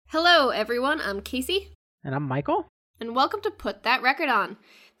Hello, everyone. I'm Casey. And I'm Michael. And welcome to Put That Record On.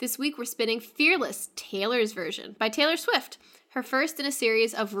 This week we're spinning Fearless, Taylor's Version by Taylor Swift, her first in a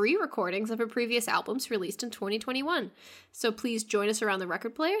series of re-recordings of her previous albums released in 2021. So please join us around the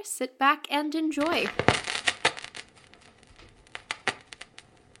record player, sit back, and enjoy.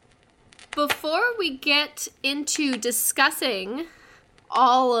 Before we get into discussing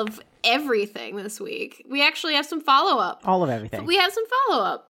all of everything this week, we actually have some follow-up. All of everything. We have some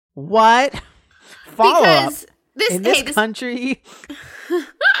follow-up. What? Follow-up? In this country?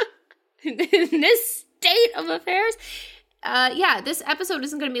 In this state of affairs? This episode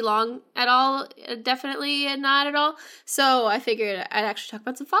isn't going to be long at all. Definitely not at all. So I figured I'd actually talk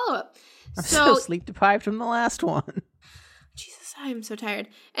about some follow-up. I'm so sleep deprived from the last one. Jesus, I'm so tired.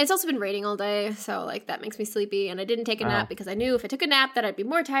 And it's also been raining all day, so that makes me sleepy. And I didn't take a nap because I knew if I took a nap that I'd be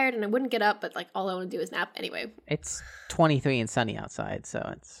more tired and I wouldn't get up. But all I want to do is nap anyway. It's 23 and sunny outside,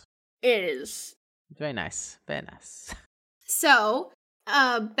 so it is very nice. Very nice. So,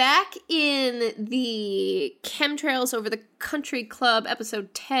 back in the Chemtrails Over the Country Club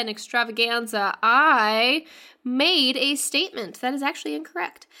episode 10 extravaganza, I made a statement that is actually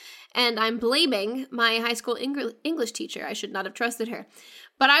incorrect. And I'm blaming my high school English teacher. I should not have trusted her.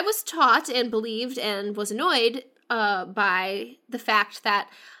 But I was taught and believed and was annoyed by the fact that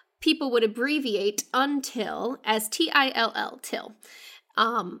people would abbreviate until as T-I-L-L, till.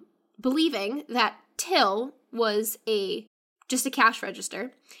 Believing that till was just a cash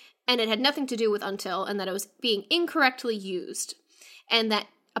register, and it had nothing to do with until, and that it was being incorrectly used, and that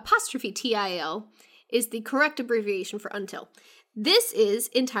apostrophe T-I-L is the correct abbreviation for until. This is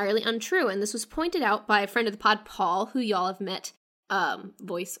entirely untrue, and this was pointed out by a friend of the pod, Paul, who y'all have met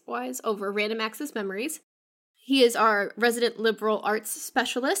voice-wise over Random Access Memories. He is our resident liberal arts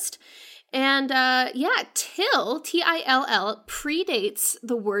specialist, and till, T-I-L-L, predates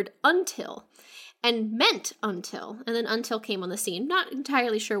the word until, and meant until, and then until came on the scene. Not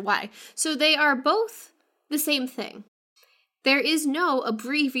entirely sure why. So they are both the same thing. There is no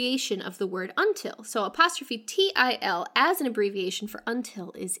abbreviation of the word until, so apostrophe T-I-L as an abbreviation for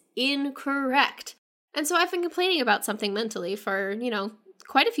until is incorrect. And so I've been complaining about something mentally for,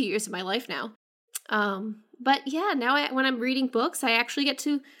 quite a few years of my life now. But yeah, now when I'm reading books, I actually get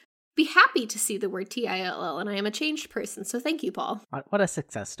to be happy to see the word T-I-L-L, and I am a changed person, so thank you, Paul. What a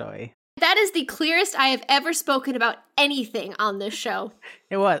success story. That is the clearest I have ever spoken about anything on this show.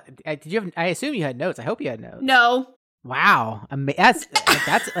 It was. I assume you had notes. I hope you had notes. No. Wow. That's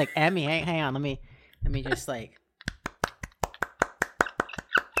Emmy. Hang on. Let me just I'm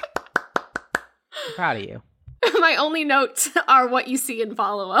proud of you. My only notes are what you see in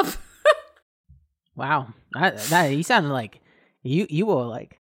follow-up. Wow. That you sounded like you were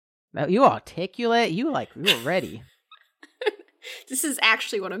you were articulate. You were ready. This is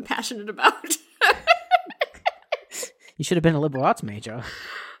actually what I'm passionate about. You should have been a liberal arts major.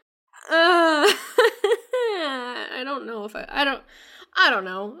 I don't know if I don't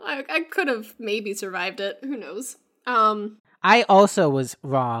know. I could have maybe survived it. Who knows? I also was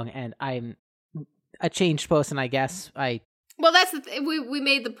wrong, and I'm a changed person, I guess. Well, that's we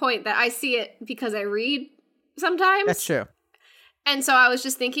made the point that I see it because I read sometimes. That's true. And so I was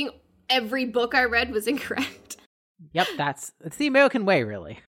just thinking every book I read was incorrect. Yep, it's the American way,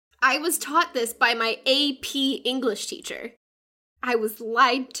 really. I was taught this by my AP English teacher. I was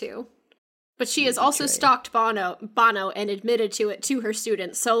lied to. But she has also stalked Bono and admitted to it to her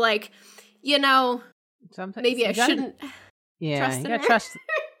students. So, sometimes maybe I shouldn't trust in her. Trust.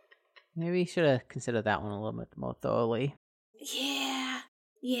 Maybe you should have considered that one a little bit more thoroughly. Yeah.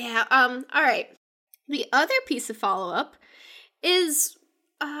 All right. The other piece of follow-up is,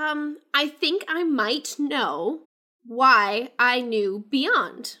 I think I might know why I knew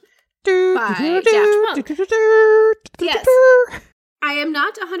Beyond by Daft Punk. Yes. I am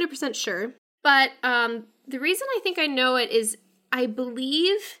not 100% sure. But the reason I think I know it is I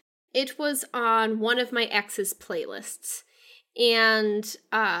believe it was on one of my ex's playlists. And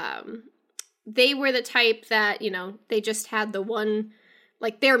they were the type that, they just had the one,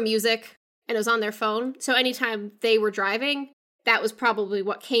 their music, and it was on their phone. So anytime they were driving, that was probably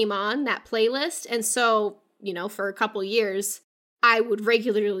what came on that playlist. And so, for a couple years, I would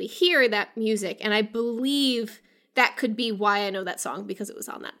regularly hear that music. And I believe that could be why I know that song, because it was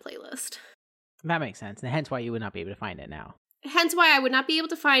on that playlist. That makes sense, and hence why you would not be able to find it now. Hence why I would not be able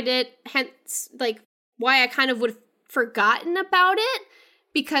to find it, hence, why I kind of would have forgotten about it,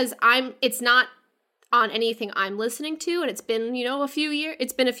 because it's not on anything I'm listening to, and it's been, a few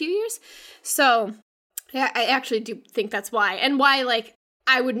years, so, yeah, I actually do think that's why, and why,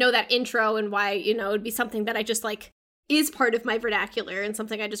 I would know that intro, and why, it would be something that I just, is part of my vernacular and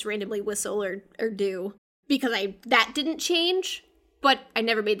something I just randomly whistle or do because that didn't change, but I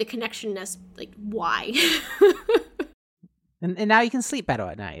never made the connection as like why. And now you can sleep better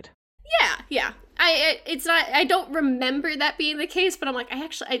at night. Yeah. I don't remember that being the case, but I'm like,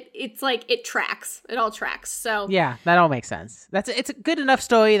 it's like it tracks. It all tracks. So yeah, that all makes sense. It's a good enough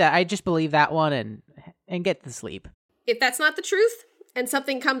story that I just believe that one and get to sleep. If that's not the truth and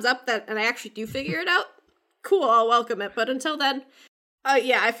something comes up and I actually do figure it out, cool, I'll welcome it. But until then,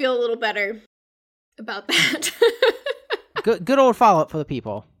 yeah, I feel a little better about that. Good old follow-up for the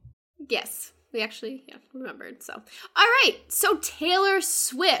people. Yes, we actually remembered. So, all right. So Taylor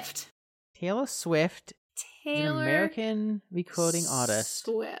Swift. Taylor Swift is an American recording artist.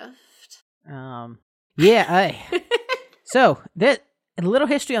 Swift. So a little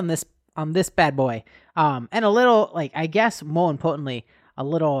history on this bad boy. And a little, like, I guess more importantly, a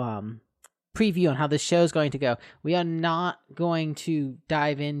little preview on how this show is going to go. We are not going to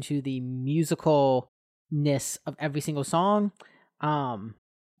dive into the musicalness of every single song,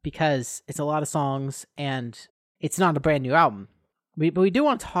 because it's a lot of songs and it's not a brand new album. But we do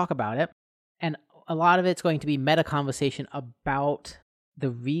want to talk about it, and a lot of it's going to be meta conversation about the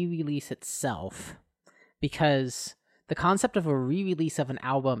re-release itself, because the concept of a re-release of an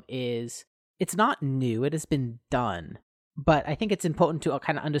album it's not new, it has been done, but I think it's important to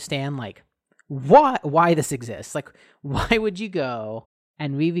kind of understand, like, why this exists. Like, why would you go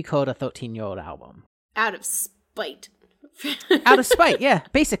and re-record a 13-year-old album? Out of spite. Out of spite, yeah,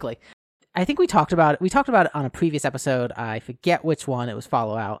 basically. I think we talked about it on a previous episode. I forget which one. It was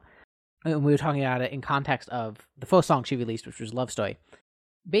Follow Out. And we were talking about it in context of the first song she released, which was Love Story.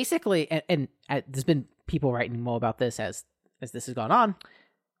 Basically, and there's been people writing more about this as this has gone on.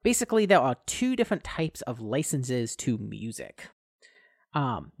 Basically, there are two different types of licenses to music.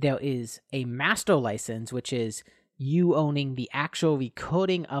 There is a master license, which is you owning the actual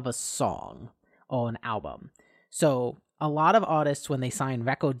recording of a song or an album. So a lot of artists, when they sign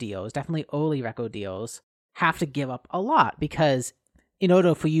record deals, definitely early record deals, have to give up a lot, because in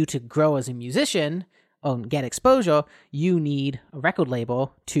order for you to grow as a musician or get exposure, you need a record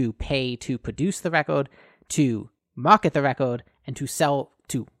label to pay to produce the record, to market the record, and to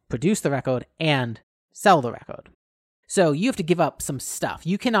produce the record and sell the record. So you have to give up some stuff.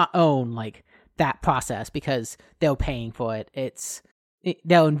 You cannot own like that process because they're paying for it.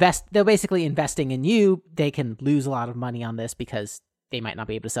 They're basically investing in you. They can lose a lot of money on this because they might not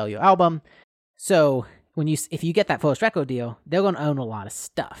be able to sell your album. So if you get that first record deal, they're going to own a lot of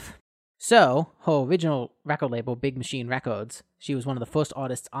stuff. So her original record label, Big Machine Records, she was one of the first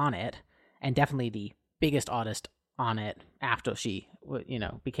artists on it, and definitely the biggest artist on it after she,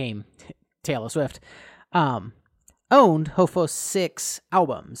 became Taylor Swift. Owned her first 6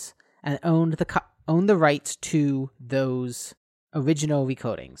 albums and owned the rights to those original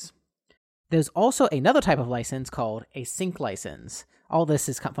recordings. There's also another type of license called a sync license. All this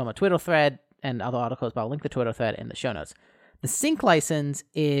is from a Twitter thread and other articles, but I'll link the Twitter thread in the show notes. The sync license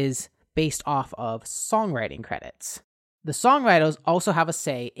is based off of songwriting credits. The songwriters also have a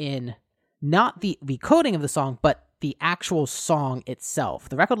say in not the recording of the song, but the actual song itself.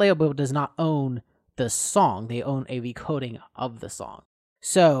 The record label does not own the song, they own a recording of the song.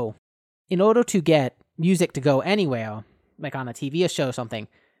 So, in order to get music to go anywhere, like on a TV show or something,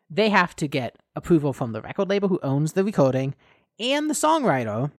 they have to get approval from the record label who owns the recording and the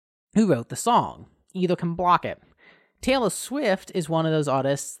songwriter who wrote the song. Either can block it. Taylor Swift is one of those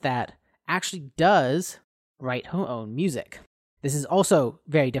artists that actually does write her own music. This is also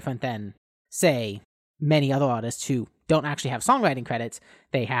very different than, say, many other artists who don't actually have songwriting credits.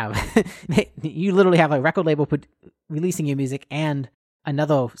 They have, you literally have a record label releasing your music and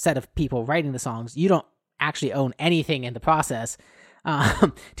another set of people writing the songs. You don't actually own anything in the process.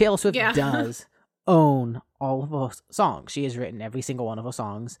 Taylor Swift does own all of her songs. She has written every single one of her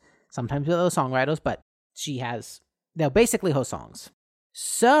songs, sometimes with other songwriters, but they're basically her songs.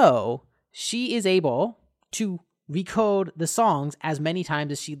 So she is able to record the songs as many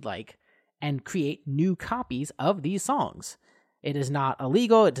times as she'd like and create new copies of these songs. It is not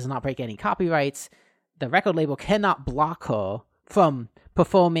illegal. It does not break any copyrights. The record label cannot block her from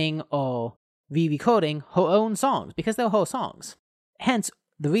performing or re-recording her own songs because they're her songs. Hence,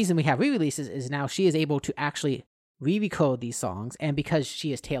 the reason we have re-releases is now she is able to actually re-record these songs, and because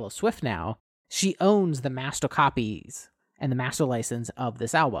she is Taylor Swift now, she owns the master copies and the master license of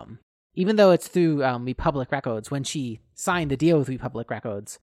this album. Even though it's through Republic Records, when she signed the deal with Republic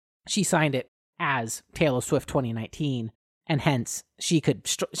Records, she signed it as Taylor Swift 2019, and hence she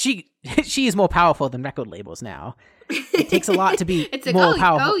is more powerful than record labels now. It takes a lot to be it's like, more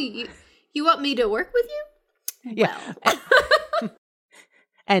powerful. You want me to work with you? Yeah. Well.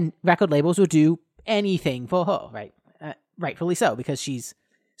 And record labels will do anything for her, right? Rightfully so, because she's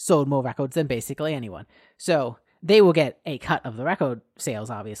sold more records than basically anyone. So they will get a cut of the record sales,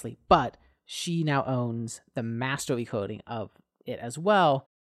 obviously, but she now owns the master recording of it as well.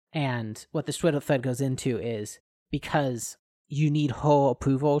 And what this Twitter thread goes into is because you need her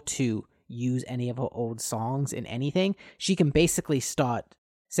approval to use any of her old songs in anything, she can basically start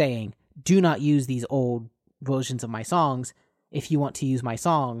saying, do not use these old versions of my songs. If you want to use my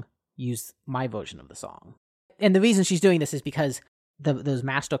song, use my version of the song. And the reason she's doing this is because those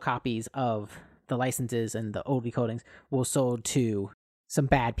master copies of the licenses and the old recordings were sold to some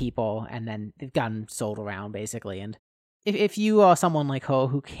bad people, and then they've gotten sold around, basically. And if you are someone like her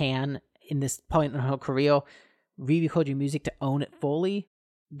who can, in this point in her career, re-record your music to own it fully,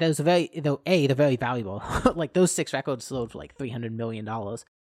 they're very valuable. Like, those 6 records sold for like $300 million.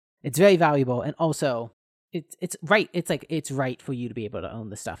 It's very valuable, and also it's right. It's right for you to be able to own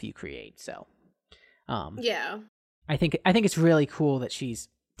the stuff you create. So, yeah, I think it's really cool that she's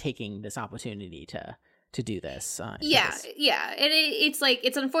taking this opportunity to do this. Yeah. And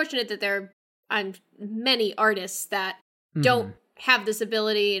it's unfortunate that there are many artists that don't have this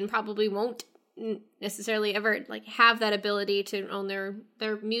ability and probably won't necessarily ever like have that ability to own their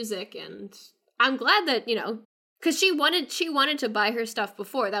music. And I'm glad that, because she wanted to buy her stuff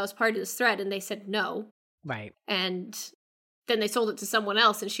before. That was part of this thread, and they said no. Right. And then they sold it to someone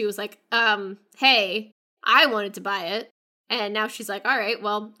else, and she was like, hey, I wanted to buy it. And now she's like, all right,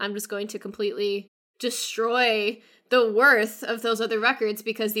 well, I'm just going to completely destroy the worth of those other records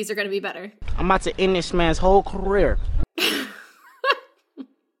because these are going to be better. I'm about to end this man's whole career.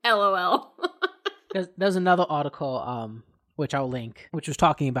 LOL. There's another article, which I'll link, which was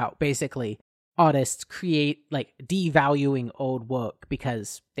talking about basically artists create, like, devaluing old work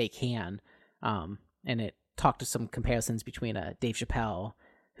because they can. And it talked to some comparisons between Dave Chappelle,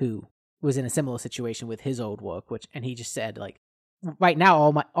 who was in a similar situation with his old work, and he just said, like, right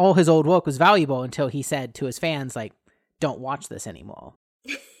now all his old work was valuable until he said to his fans, like, don't watch this anymore.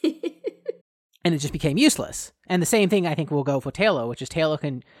 And it just became useless. And the same thing I think will go for Taylor, which is Taylor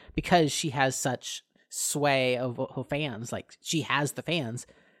can, because she has such sway of her fans, like, she has the fans,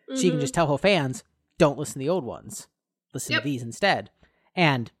 she can just tell her fans, don't listen to the old ones, listen to these instead.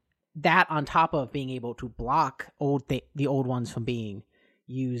 And that, on top of being able to block the old ones from being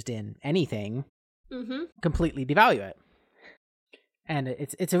used in anything, completely devalue it. And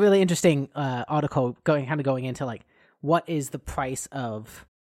it's a really interesting article going into, like, what is the price of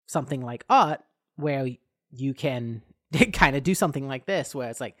something like art where you can kind of do something like this, where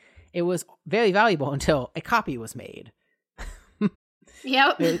it's like, it was very valuable until a copy was made.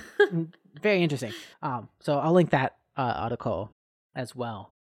 Yep. Very interesting. So I'll link that article as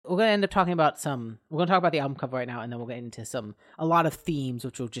well. We're going to end up talking about we're going to talk about the album cover right now, and then we'll get into a lot of themes,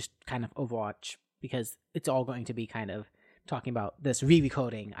 which will just kind of overwatch, because it's all going to be kind of talking about this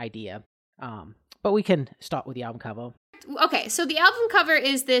re-recording idea. But we can start with the album cover. Okay, so the album cover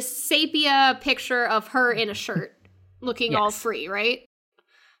is this sepia picture of her in a shirt, looking all free, right?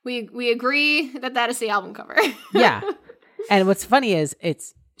 We agree that is the album cover. Yeah. And what's funny is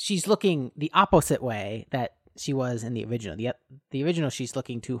she's looking the opposite way that she was in the original. The original, she's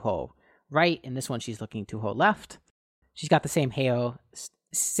looking to her right. In this one, she's looking to her left. She's got the same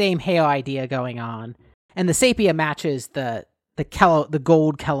hair idea going on, and the sepia matches the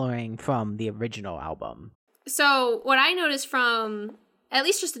gold coloring from the original album. So what I noticed from at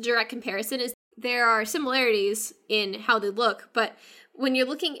least just a direct comparison is there are similarities in how they look, but when you're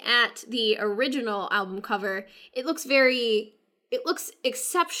looking at the original album cover, it looks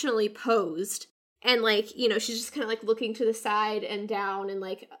exceptionally posed. And, like, she's just kind of, like, looking to the side and down, and,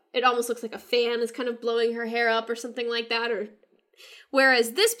 like, it almost looks like a fan is kind of blowing her hair up or something like that. Or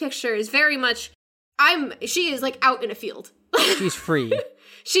whereas this picture is very much, she is, like, out in a field. She's free.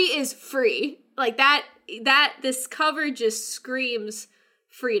 She is free. Like, this cover just screams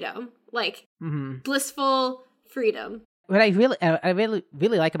freedom. Like, blissful freedom. What I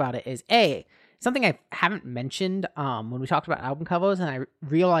really like about it is, something I haven't mentioned when we talked about album covers, and I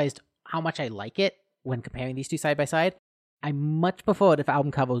realized how much I like it when comparing these two side by side. I much prefer it if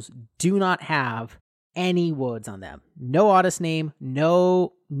album covers do not have any words on them. No artist name,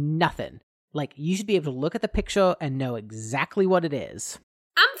 no nothing. Like, you should be able to look at the picture and know exactly what it is.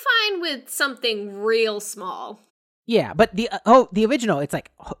 I'm fine with something real small. Yeah, but the original, it's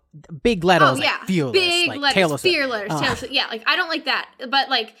like big letters, oh, yeah. Like fearless, big like letters, Taylor Swift. letters, Taylor Swift. Yeah, like, I don't like that. But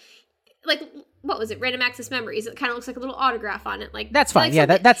like what was it? Random Access Memories. It kind of looks like a little autograph on it. Like, that's fine.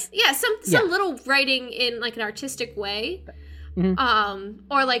 Like that's some little writing in, like, an artistic way.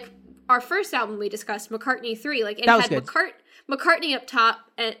 Or like our first album we discussed, McCartney 3, like it That was had good. McCartney up top,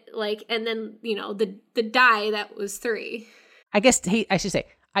 and then the die that was 3. I guess I should say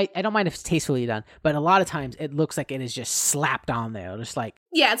I don't mind if it's tastefully done, but a lot of times it looks like it is just slapped on there, just like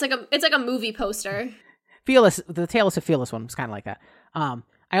Yeah, it's like a movie poster. Fearless. The Taylor Swift Fearless one was kind of like that.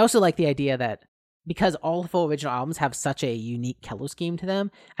 I also like the idea that because all 4 original albums have such a unique color scheme to them,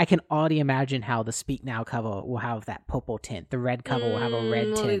 I can already imagine how the Speak Now cover will have that purple tint. The red cover will have a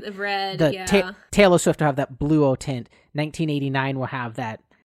red tint. The red, The Taylor Swift will have that blue tint. 1989 will have that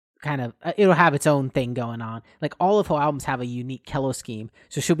kind of, it'll have its own thing going on. Like all of her albums have a unique color scheme,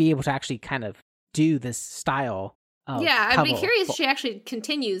 so she'll be able to actually kind of do this style of I'd be cover. curious if she actually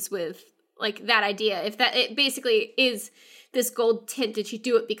continues with like that idea. If that it basically is this gold tint, did she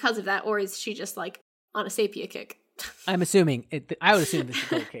do it because of that, or is she just like on a sepia kick? I'm assuming I would assume this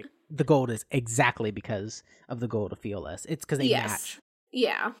gold kick. The gold is exactly because of the gold of Fearless. It's because they match.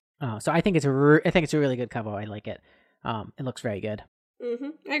 Yeah. So I think it's a really good cover. I like it. It looks very good.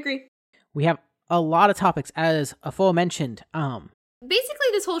 I agree. We have a lot of topics as aforementioned. Basically,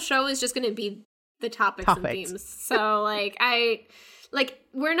 this whole show is just going to be the topics and themes. So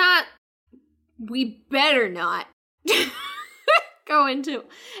we better not go into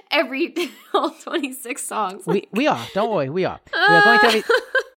all 26 songs. We are. Don't worry. We are.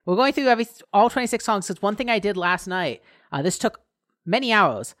 We're going through all 26 songs. So it's one thing I did last night. This took many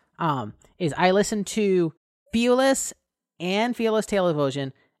hours. Is I listened to Fearless and Fearless Taylor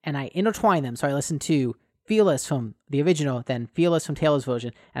version, and I intertwined them. So I listened to Fearless from the original, then Fearless from Taylor's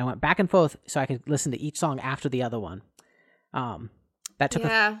version, and I went back and forth so I could listen to each song after the other one. That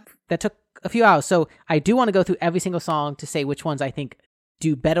took a few hours. So I do want to go through every single song to say which ones I think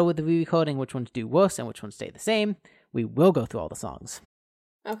do better with the re-recording, which ones do worse, and which ones stay the same. We will go through all the songs.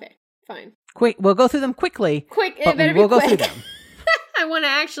 Okay, fine. Quick, we'll go through them quickly. Quick, but we will go through them. I want to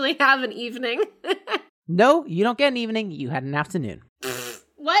actually have an evening. No, you don't get an evening. You had an afternoon.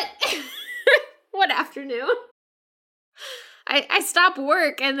 What? What afternoon? I stop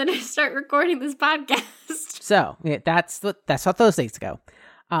work and then I start recording this podcast. So that's how Thursdays go.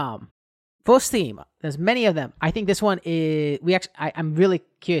 First theme. There's many of them. I think this one is. I'm really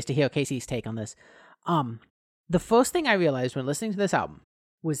curious to hear Casey's take on this. The first thing I realized when listening to this album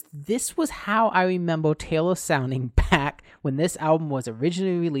was how I remember Taylor sounding back when this album was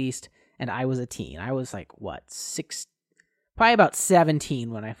originally released and I was a teen. I was like, what, probably about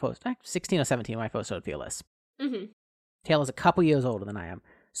 17 when I first, 16 or 17 when I first heard Fearless. Mm-hmm. Taylor's a couple years older than I am.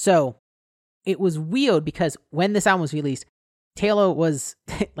 So it was weird because when this album was released, Taylor was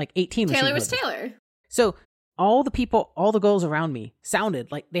like 18. Taylor was Taylor. So all the girls around me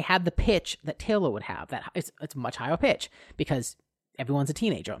sounded like they had the pitch that Taylor would have. That it's a much higher pitch because everyone's a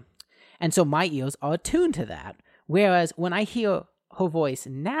teenager. And so my ears are attuned to that. Whereas when I hear her voice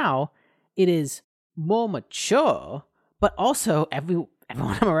now, it is more mature, but also everyone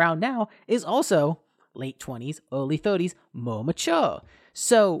I'm around now is also late 20s, early 30s, more mature.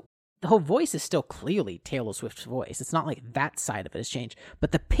 So the whole voice is still clearly Taylor Swift's voice. It's not like that side of it has changed,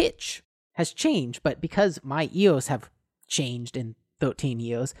 but the pitch has changed. But because my ears have changed in 13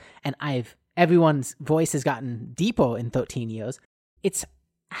 years and everyone's voice has gotten deeper in 13 years, it's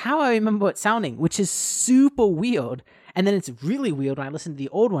how I remember it sounding, which is super weird. And then it's really weird when I listen to the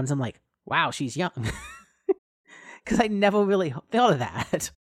old ones. I'm like, wow, she's young. Because I never really thought of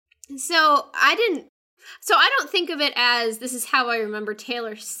that. So I don't think of it as this is how I remember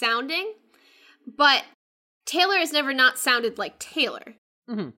Taylor sounding, but Taylor has never not sounded like Taylor.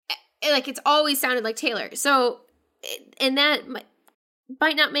 Mm-hmm. Like it's always sounded like Taylor. So, and that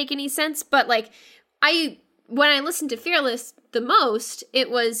might not make any sense, but like when I listened to Fearless the most, it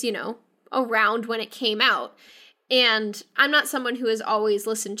was, around when it came out. And I'm not someone who has always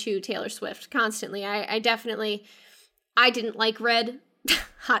listened to Taylor Swift constantly. I didn't like Red.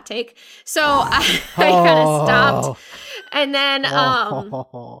 Hot take. So I kind of stopped. And then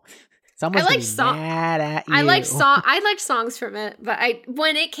someone's mad at you. I liked songs from it, but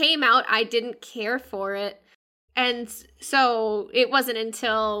when it came out, I didn't care for it. And so it wasn't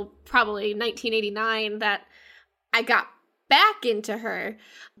until probably 1989 that I got back into her.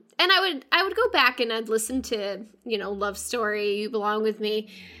 And I would go back and I'd listen to, Love Story, You Belong With Me.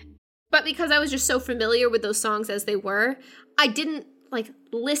 But because I was just so familiar with those songs as they were, I didn't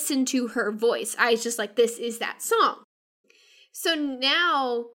listen to her voice. I was just like, this is that song. So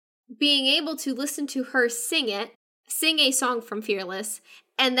now being able to listen to her sing a song from Fearless,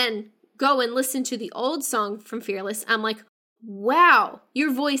 and then go and listen to the old song from Fearless, I'm like, wow,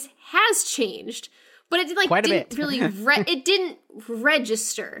 your voice has changed. But it didn't really it didn't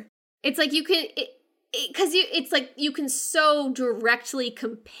register. It's like because it's like you can so directly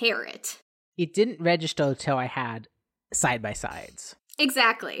compare it. It didn't register until I had side by sides.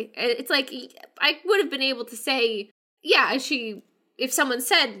 Exactly. It's like I would have been able to say, yeah, if someone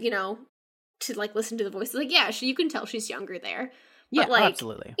said, you know, to like listen to the voice, like, yeah, you can tell she's younger there. But Yeah, like,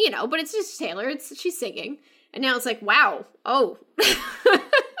 absolutely. You know, but it's just Taylor. She's singing, and now it's like, wow, oh,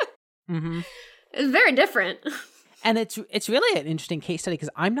 Mm-hmm. it's very different. And it's really an interesting case study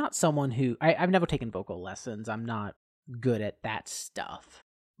because I'm not someone who I've never taken vocal lessons. I'm not good at that stuff.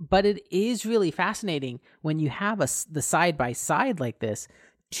 But it is really fascinating when you have the side by side like this.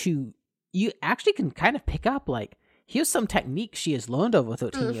 You actually can kind of pick up like, here's some technique she has learned over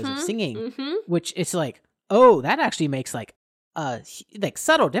 13 years of singing, which it's like, oh, that actually makes like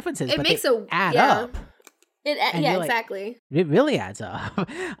subtle differences. But they add up. Exactly. It really adds up.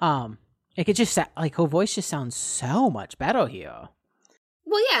 It could just like her voice just sounds so much better here.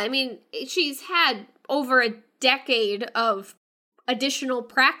 Well, yeah, I mean, she's had over a decade of additional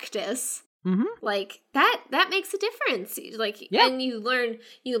practice. Mm-hmm. Like that makes a difference. Like, yeah. And you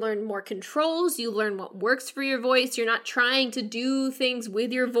learn more controls. You learn what works for your voice. You're not trying to do things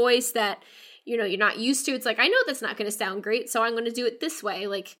with your voice that, you know, you're not used to. It's like, I know that's not going to sound great, so I'm going to do it this way.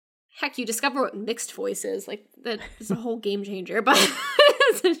 Like, heck, you discover what mixed voice is. Like, that is a whole game changer, but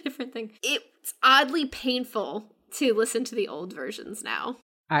it's a different thing. It's oddly painful to listen to the old versions now.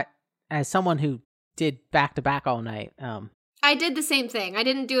 As someone who did back-to-back all night, I did the same thing. I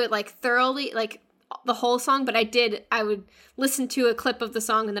didn't do it like thoroughly, like the whole song, but I would listen to a clip of the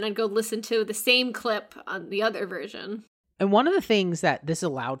song and then I'd go listen to the same clip on the other version. And one of the things that this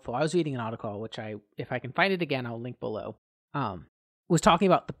allowed for, I was reading an article, which if I can find it again, I'll link below, was talking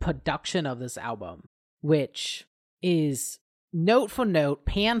about the production of this album, which is note for note,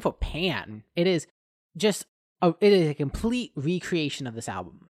 pan for pan. It is a complete recreation of this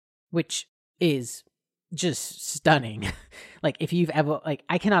album, which is just stunning. Like, if you've ever, like,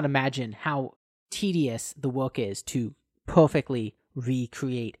 I cannot imagine how tedious the work is to perfectly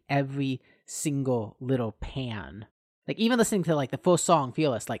recreate every single little pan. Like, even listening to like the first song,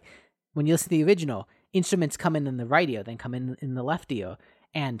 Fearless, like when you listen to the original, instruments come in the right ear, then come in the left ear.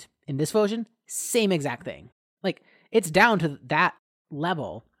 And in this version, same exact thing. Like, it's down to that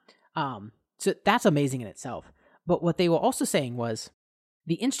level. So that's amazing in itself. But what they were also saying was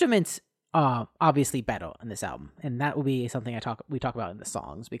the instruments are obviously better in this album. And that will be something we talk about in the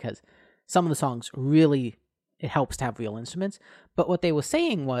songs, because some of the songs really, it helps to have real instruments. But what they were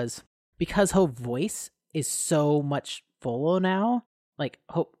saying was, because her voice is so much fuller now, like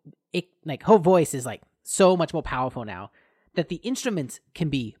her voice is like so much more powerful now, that the instruments can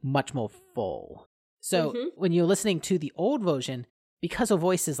be much more full. So when you're listening to the old version, because her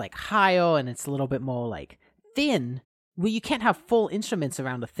voice is like higher and it's a little bit more like thin, well, you can't have full instruments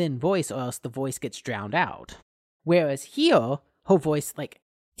around a thin voice or else the voice gets drowned out. Whereas here, her voice like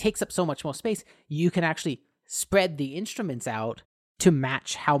takes up so much more space, you can actually spread the instruments out to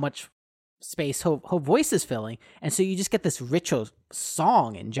match how much space her voice is filling. And so you just get this richer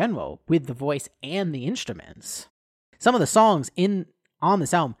song in general with the voice and the instruments. Some of the songs on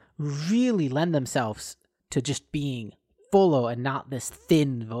this album really lend themselves to just being fuller and not this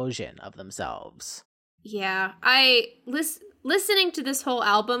thin version of themselves. Yeah, listening to this whole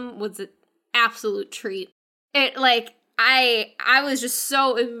album was an absolute treat. It like I was just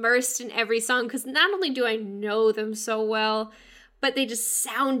so immersed in every song, because not only do I know them so well, but they just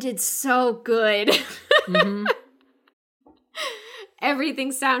sounded so good. Mm-hmm.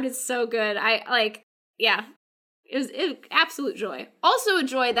 Everything sounded so good. It was absolute joy. Also a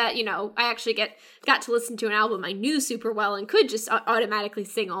joy that, you know, I actually got to listen to an album I knew super well and could just automatically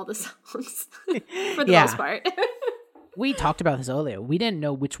sing all the songs for the most part. We talked about this earlier. We didn't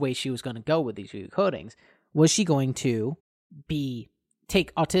know which way she was going to go with these recordings. Was she going to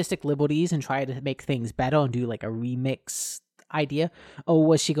take artistic liberties and try to make things better and do like a remix idea? Or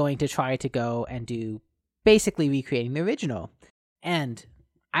was she going to try to go and do basically recreating the original? And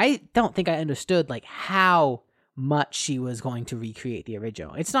I don't think I understood like how much she was going to recreate the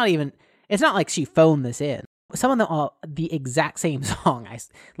original. It's not like she phoned this in. Some of them are the exact same song,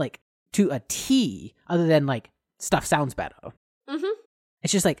 like to a T, other than like stuff sounds better. Mm-hmm.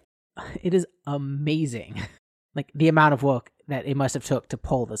 It's just like, it is amazing. Like the amount of work that it must have took to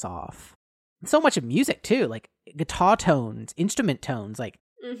pull this off. So much of music too, like guitar tones, instrument tones, like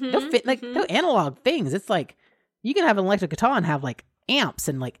they're analog things. It's like you can have an electric guitar and have like amps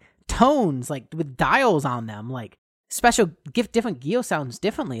and like tones like with dials on them, like different gear sounds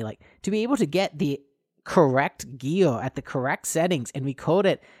differently. Like to be able to get the correct gear at the correct settings and record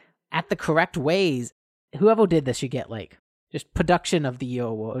it at the correct ways, whoever did this should get like just production of the year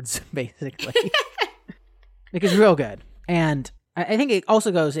awards, basically. Like, it's real good. And I think it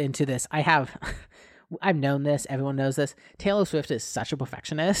also goes into this. I've known this. Everyone knows this. Taylor Swift is such a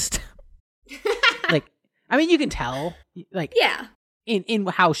perfectionist. Like, I mean, you can tell, like, Yeah. in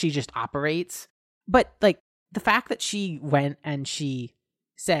how she just operates. But, like, the fact that she went and she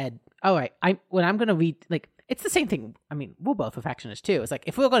said, all right, I'm going to read, like, it's the same thing. I mean, we're both perfectionists too. It's like,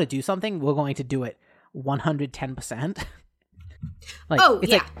 if we're going to do something, we're going to do it 110%. Like,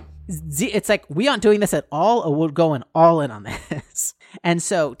 it's like, it's like, we aren't doing this at all, or we're going all in on this. And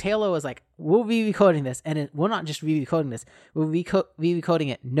so Taylor was like, we'll be recording this, and we're not just re-recording this, we'll re-recording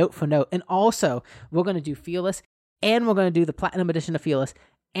it note for note. And also, we're going to do Fearless, and we're going to do the platinum edition of Fearless,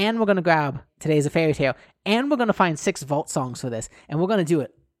 and we're going to grab Today's a Fairy Tale, and we're going to find 6 vault songs for this, and we're going to do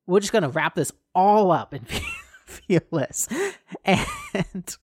it. We're just going to wrap this all up in Fearless.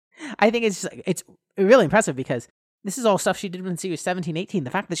 And I think it's really impressive, because this is all stuff she did when she was 17, 18.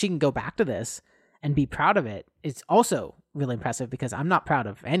 The fact that she can go back to this and be proud of it is also really impressive, because I'm not proud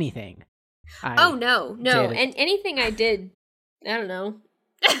of anything. No. And anything I did, I don't know.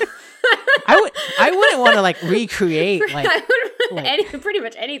 I wouldn't want to, like, recreate, like, pretty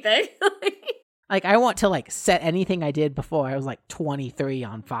much anything. Like, I want to, like, set anything I did before I was, like, 23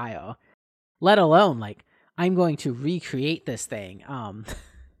 on fire. Let alone, like, I'm going to recreate this thing.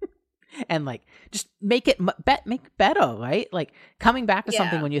 And, like, just make it make better, right? Like, coming back to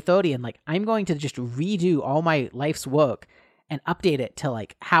something when you're 30, and, like, I'm going to just redo all my life's work and update it to,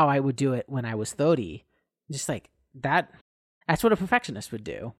 like, how I would do it when I was 30. Just, like, that's what a perfectionist would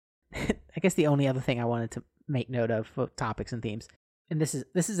do. I guess the only other thing I wanted to make note of for topics and themes, and this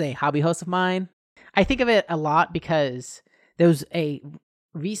is a hobby horse of mine. I think of it a lot because there's a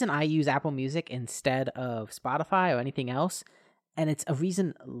reason I use Apple Music instead of Spotify or anything else. And it's a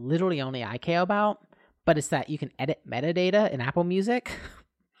reason literally only I care about, but it's that you can edit metadata in Apple Music.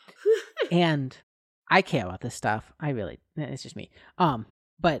 And I care about this stuff. It's just me.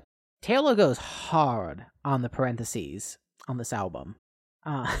 But Taylor goes hard on the parentheses on this album.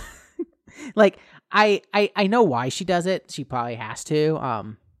 Like, I know why she does it. She probably has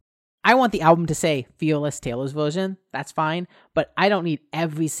to. I want the album to say Fearless Taylor's version. That's fine. But I don't need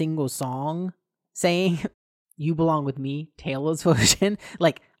every single song saying You Belong With Me, Taylor's version.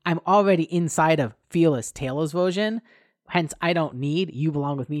 Like, I'm already inside of Fearless Taylor's version. Hence, I don't need You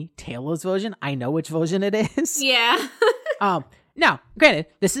Belong With Me, Taylor's version. I know which version it is. Yeah. Now, granted,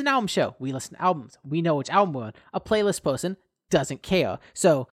 this is an album show. We listen to albums. We know which album we're on. A playlist person doesn't care.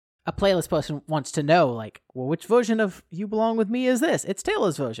 So a playlist person wants to know, like, well, which version of You Belong With Me is this? It's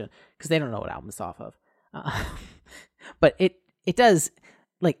Taylor's version, because they don't know what album it's off of. But it does,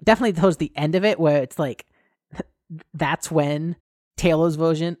 like, definitely towards the end of it, where it's like, that's when Taylor's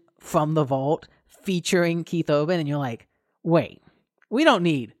version from the vault featuring Keith Urban, and you're like, wait, we don't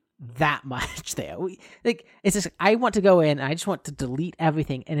need that much there. It's just, I want to go in and I just want to delete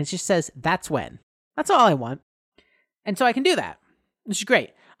everything, and it just says that's when. That's all I want. And so I can do that, which is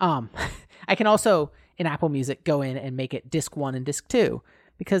great. I can also in Apple Music go in and make it disc 1 and disc 2,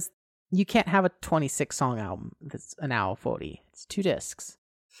 because you can't have a 26 song album that's an hour 40. It's 2 discs.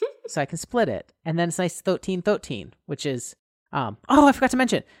 So I can split it. And then it's nice 13, which is, I forgot to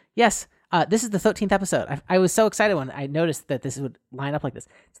mention. Yes, this is the 13th episode. I was so excited when I noticed that this would line up like this.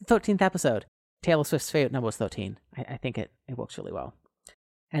 It's the 13th episode. Taylor Swift's favorite number was 13. I think it works really well.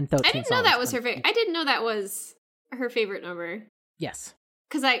 And 13 I didn't know that was her favorite. I didn't know that was her favorite number. Yes.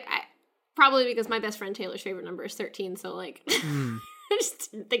 Because I probably because my best friend Taylor's favorite number is 13. So, like, I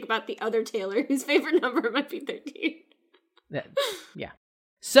just didn't think about the other Taylor whose favorite number might be 13. Yeah.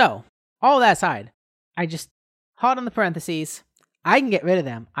 So, all that aside, I just hard on the parentheses. I can get rid of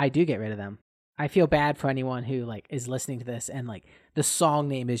them. I do get rid of them. I feel bad for anyone who, like, is listening to this and, like, the song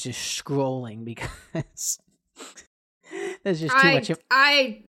name is just scrolling because there's just too much.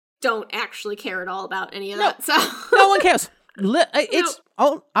 I don't actually care at all about any of that. So no one cares. It's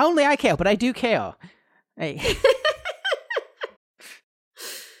only I care, but I do care. Hey.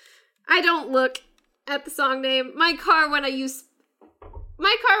 I don't look at the song name. My car when I use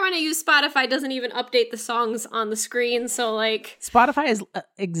Spotify doesn't even update the songs on the screen, so, like, Spotify has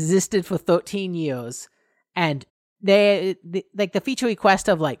existed for 13 years, and they like the feature request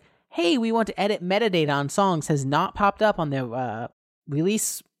of, like, hey, we want to edit metadata on songs has not popped up on their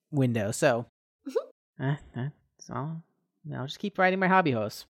release window. So, I'll just keep writing my hobby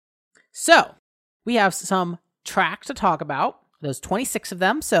horse. So, we have some tracks to talk about. There's 26 of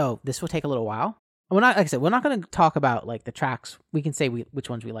them, so this will take a little while. We're not, like I said, we're not going to talk about, like, the tracks. We can say which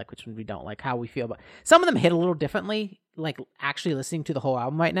ones we like, which ones we don't like, how we feel. But some of them hit a little differently, like, actually listening to the whole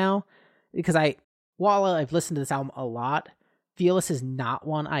album right now. Because while I've listened to this album a lot, Fearless is not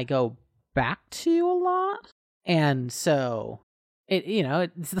one I go back to a lot. And so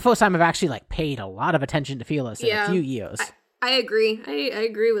it's the first time I've actually like paid a lot of attention to Fearless in a few years. I agree. I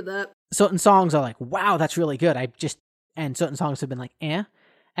agree with that. Certain songs are like, wow, that's really good. And certain songs have been like, eh.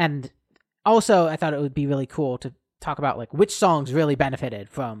 And also, I thought it would be really cool to talk about like which songs really benefited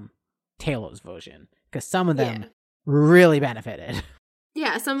from Taylor's version, because some of them really benefited.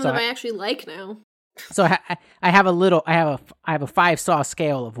 Yeah, some of them I actually like now. So I have a 5-star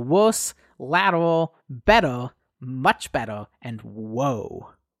scale of worse, lateral, better, much better, and whoa.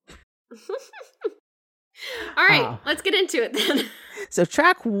 All right, let's get into it then. So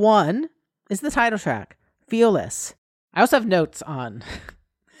track 1 is the title track, Fearless. I also have notes on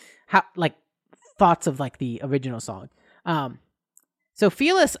how, like, thoughts of like the original song. So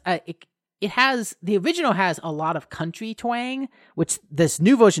Fearless, the original has a lot of country twang, which this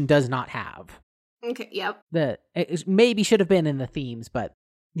new version does not have. Okay, yep. It maybe should have been in the themes, but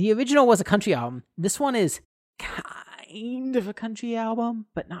the original was a country album. This one is kind of a country album,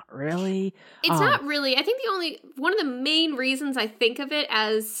 but not really. It's not really. I think one of the main reasons I think of it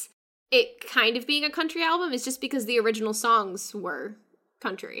as it kind of being a country album is just because the original songs were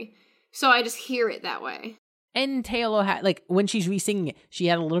country. So I just hear it that way. And Taylor had, like, when she's re-singing it, she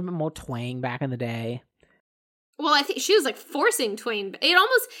had a little bit more twang back in the day. Well, I think she was like forcing twang. It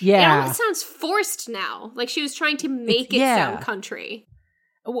almost sounds forced now. Like she was trying to make it sound country.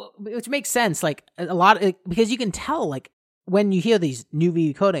 Well, which makes sense. Like because you can tell, like, when you hear these new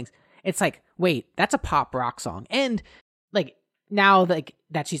recordings, it's like, wait, that's a pop rock song. And like now, like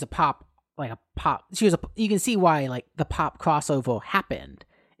that she's a pop, you can see why like the pop crossover happened.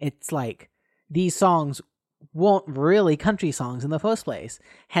 It's like these songs weren't really country songs in the first place.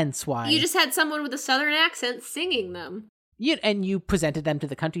 Hence why you just had someone with a southern accent singing them. You presented them to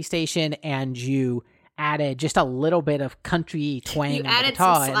the country station, and you added just a little bit of country twang. You added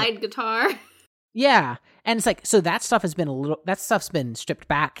some slide guitar. Yeah, and it's like, so that stuff's been stripped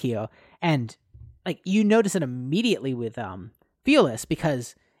back here, and like you notice it immediately with Fearless,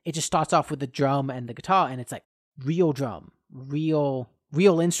 because it just starts off with the drum and the guitar, and it's like real drum, real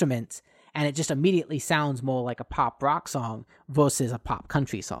instruments. And it just immediately sounds more like a pop rock song versus a pop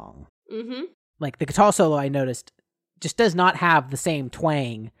country song. Mm-hmm. Like the guitar solo, I noticed, just does not have the same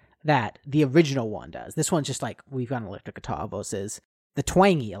twang that the original one does. This one's just like, we've got an electric guitar versus the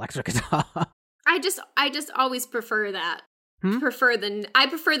twangy electric guitar. I just always prefer that. I prefer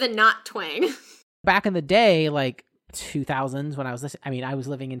the not twang. Back in the day, like 2000s, when I was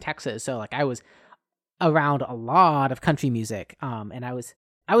living in Texas, so like I was around a lot of country music, and I was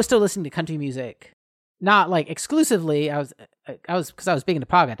still listening to country music, not like exclusively. I was because I was big into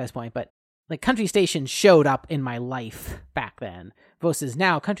prog at this point, but like country stations showed up in my life back then versus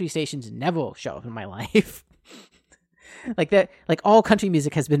now country stations never show up in my life. like all country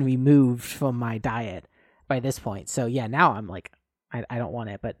music has been removed from my diet by this point. So yeah, now I'm like, I don't want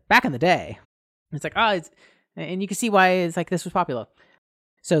it. But back in the day, it's like, and you can see why it's like this was popular.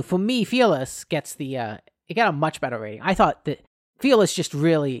 So for me, Fearless gets it got a much better rating. I thought that Fearless just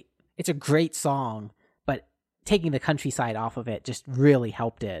really, it's a great song, but taking the countryside off of it just really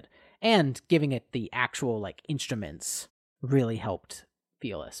helped it. And giving it the actual like instruments really helped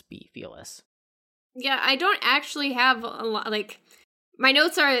Fearless be Fearless. Yeah, I don't actually have a lot, like, my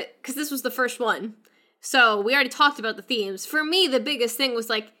notes are, because this was the first one, so we already talked about the themes. For me, the biggest thing was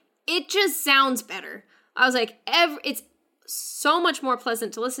like, it just sounds better. I was like, it's so much more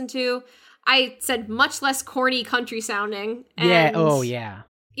pleasant to listen to. I said much less corny country sounding. And yeah. Oh, yeah.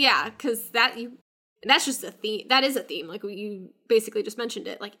 Yeah, because that's just a theme. That is a theme. Like, you basically just mentioned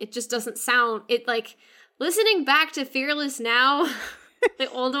it. Like, it just doesn't sound, it like, listening back to Fearless now, the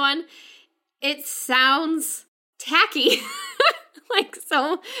old one, it sounds tacky. Like,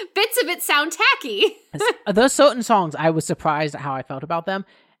 so bits of it sound tacky. Those certain songs, I was surprised at how I felt about them.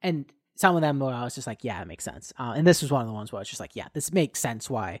 And some of them where I was just like, yeah, it makes sense. And this was one of the ones where I was just like, yeah, this makes sense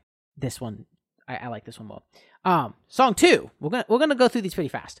why this one, I like this one more. Song 2, we're gonna go through these pretty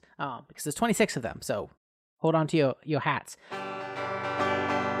fast, because there's 26 of them, so hold on to your hats.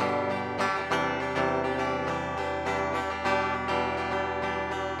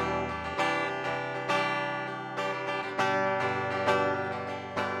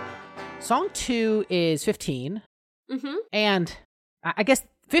 Song 2 is 15, and I guess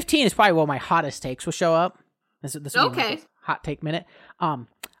 15 is probably where my hottest takes will show up. This will be my hot take minute.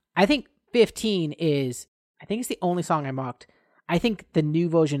 I think 15 is, I think it's the only song I marked. I think the new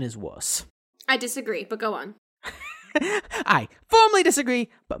version is worse. I disagree, but go on. I firmly disagree,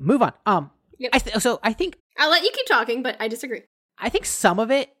 but move on. Yep. I think I'll let you keep talking, but I disagree. I think some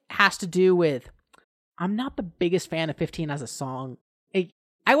of it has to do with, I'm not the biggest fan of 15 as a song.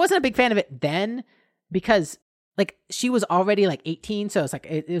 I wasn't a big fan of it then because like she was already like 18, so it's like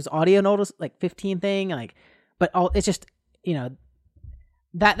it was audio notice like 15 thing, like, but all it's just, you know,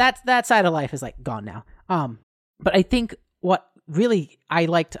 that side of life is like gone now. But I think what really I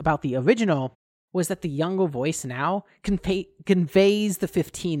liked about the original was that the younger voice now conveys the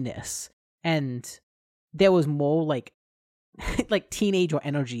 15-ness, and there was more like like teenage or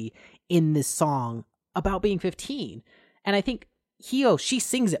energy in this song about being 15. And I think Hio, she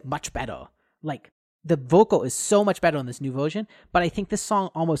sings it much better. Like the vocal is so much better in this new version, but I think this song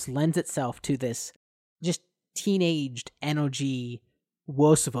almost lends itself to this just teenaged energy,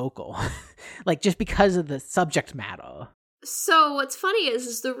 worse vocal. Like just because of the subject matter. So what's funny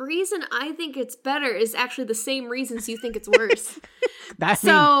is the reason I think it's better is actually the same reasons you think it's worse. That's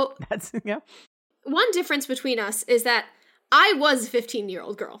yeah. One difference between us is that I was a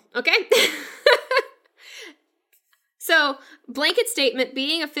 15-year-old girl, okay? So, blanket statement,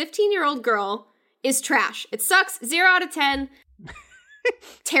 being a 15-year-old girl is trash. It sucks. 0 out of 10.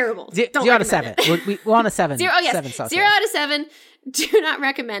 Terrible. 0 out of 7. We're on a 7. 0 out of 7. Do not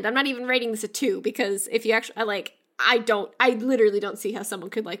recommend. I'm not even rating this a 2 because if you actually, I literally don't see how someone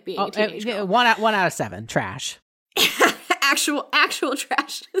could like being a teenage girl. 1 out of 7. Trash. actual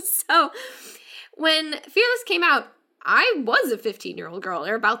trash. So, when Fearless came out, I was a 15-year-old girl,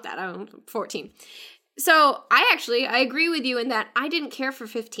 or about that. I'm 14. So I agree with you in that I didn't care for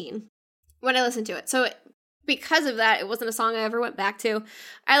 15 when I listened to it. So because of that, it wasn't a song I ever went back to.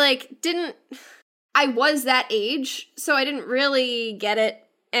 I was that age, so I didn't really get it.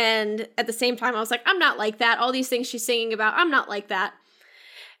 And at the same time, I was like, I'm not like that. All these things she's singing about, I'm not like that.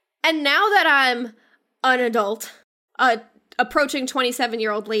 And now that I'm an adult, approaching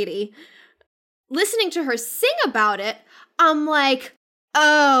 27-year-old lady, listening to her sing about it, I'm like,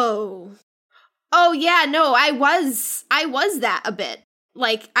 oh yeah, no, I was that a bit.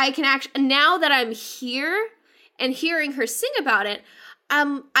 Like, I can actually, now that I'm here and hearing her sing about it,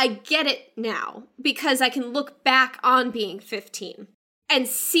 I get it now because I can look back on being 15 and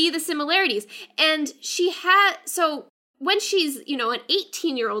see the similarities. And so when she's, an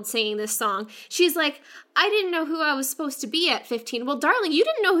 18-year-old singing this song, she's like, I didn't know who I was supposed to be at 15. Well, darling, you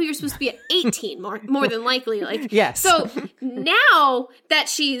didn't know who you're supposed to be at 18, more than likely. Like, yes. So now that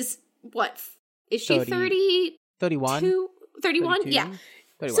she's, what, is she 30? 31? 31? Yeah.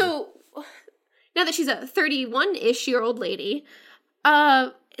 31. So now that she's a 31-ish year old lady,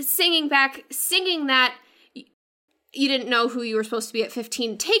 singing that you didn't know who you were supposed to be at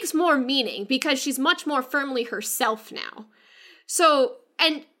 15 takes more meaning because she's much more firmly herself now. So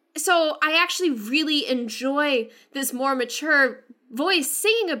I actually really enjoy this more mature voice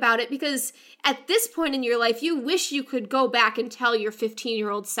singing about it because at this point in your life, you wish you could go back and tell your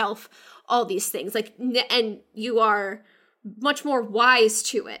 15-year-old self all these things, and you are much more wise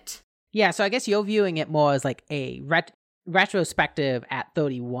to it. Yeah, so I guess you're viewing it more as like a retrospective at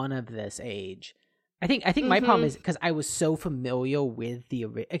 31 of this age. I think my problem is because I was so familiar with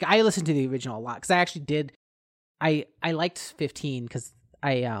I listened to the original a lot because I actually did. I liked 15 because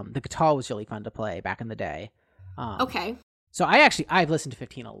the guitar was really fun to play back in the day. Okay. So I've listened to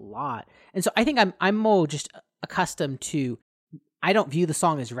 15 a lot, and so I think I'm more just accustomed to. I don't view the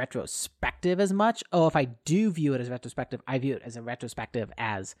song as retrospective as much. Or if I do view it as retrospective, I view it as a retrospective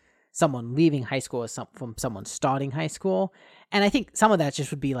as someone leaving high school from someone starting high school. And I think some of that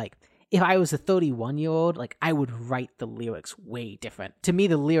just would be like, if I was a 31-year-old, like I would write the lyrics way different. To me,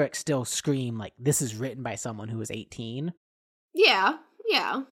 the lyrics still scream like this is written by someone who was 18. Yeah.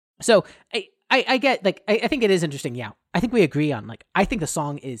 So I get like, I think it is interesting. Yeah. I think we agree on like, I think the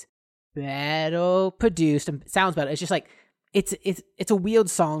song is better produced and sounds better. It's just like, it's a weird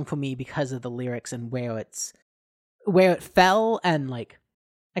song for me because of the lyrics and where it fell, and like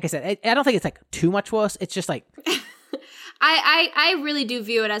I said, I don't think it's like too much worse. It's just like I really do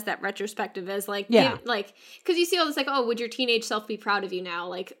view it as that retrospective as like, yeah, like because you see all this like, oh, would your teenage self be proud of you now?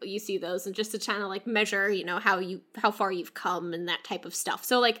 Like you see those, and just to kind of like measure, how far you've come and that type of stuff.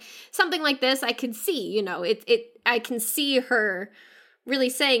 So like something like this, I can see, I can see her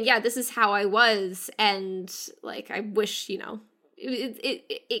really saying, yeah, this is how I was, and like I wish,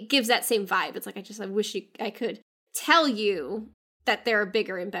 it gives that same vibe. It's like I wish I could tell you that there are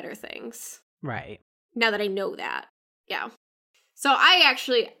bigger and better things. Right. Now that I know that. Yeah. So I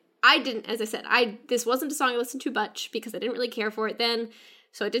didn't, as I said, this wasn't a song I listened to much because I didn't really care for it then,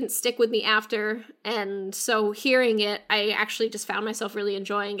 so it didn't stick with me after, and so hearing it, I actually just found myself really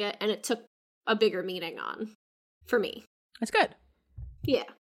enjoying it, and it took a bigger meaning on for me. That's good. Yeah.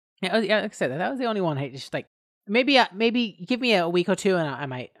 Yeah, like I said, that was the only one. I just like maybe give me a week or two, and I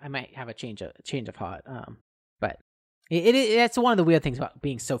might have a change of heart. But That's one of the weird things about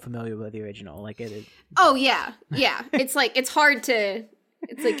being so familiar with the original. Like it. Oh yeah. It's like it's hard to.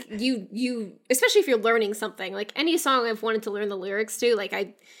 It's like you especially if you're learning something. Like any song I've wanted to learn the lyrics to.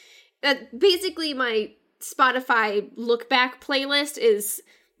 Like basically my Spotify look back playlist is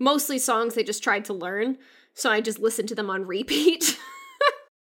mostly songs I just tried to learn, so I just listen to them on repeat.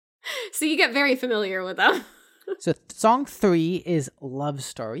 So you get very familiar with them. So song 3 is Love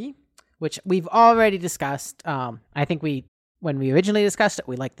Story, which we've already discussed. I think when we originally discussed it,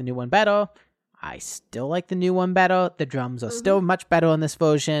 we liked the new one better. I still like the new one better. The drums are still much better on this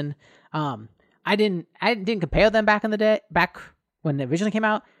version. I didn't compare them back in the day, back when it originally came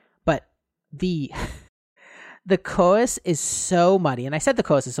out, but the chorus is so muddy. And I said the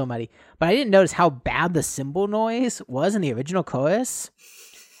chorus is so muddy, but I didn't notice how bad the cymbal noise was in the original chorus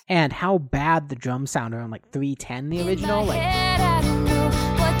and how bad the drums sounded on like 310, the original. Like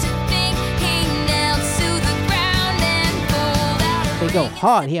they go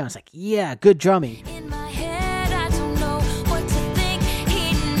hard here. I was like, yeah, good drumming.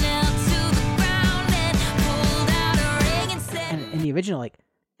 And in the original, like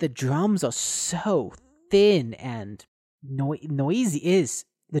the drums are so thin and noisy.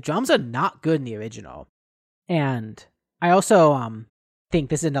 The drums are not good in the original. And I also think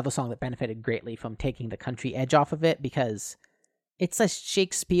this is another song that benefited greatly from taking the country edge off of it, because it's a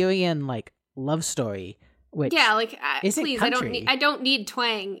Shakespearean like love story. Which please, country. I don't need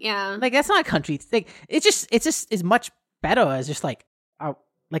twang. Yeah, like that's not country. Like it's just is much better as just like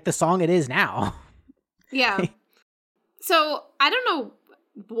the song it is now. Yeah. So I don't know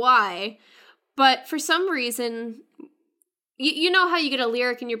why, but for some reason, you know how you get a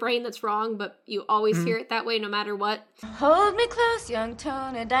lyric in your brain that's wrong, but you always hear it that way no matter what. Hold me close, young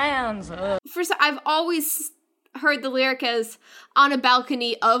Tony Danza. I've always heard the lyric as on a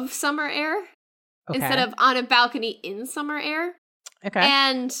balcony of summer air. Okay. Instead of on a balcony in summer air. Okay.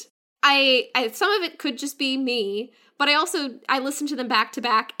 And I some of it could just be me, but I listened to them back to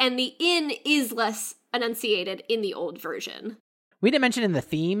back, and the in is less enunciated in the old version. We didn't mention in the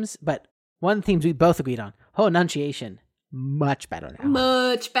themes, but one of the themes we both agreed on, enunciation, much better now.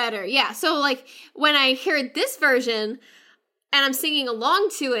 Much better, yeah. So like when I heard this version and I'm singing along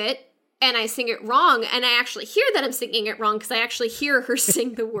to it, and I sing it wrong, and I actually hear that I'm singing it wrong because I actually hear her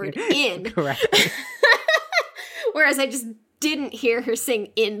sing the word in. Correct. Whereas I just didn't hear her sing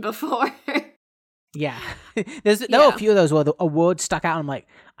in before. Yeah. There were a few of those where a word stuck out, and I'm like,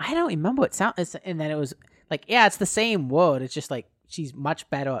 I don't remember what sound is. And then it was like, yeah, it's the same word. It's just like she's much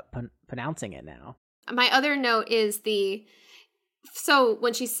better at pronouncing it now. My other note is so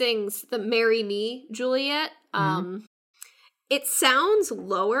when she sings the Marry Me, Juliet, it sounds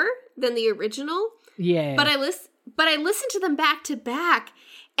lower than the original. Yeah. But I listen to them back to back,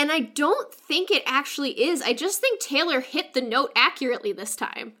 and I don't think it actually is. I just think Taylor hit the note accurately this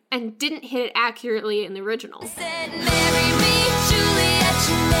time and didn't hit it accurately in the original. Said, marry me, Juliet,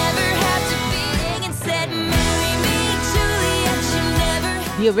 you never have to be. And said, marry me, Juliet, you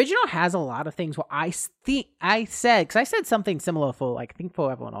never. The original has a lot of things where I said something similar for like, I think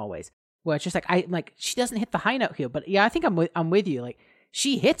Forever and Always. Where it's just like she doesn't hit the high note here, but yeah, I think I'm with you. Like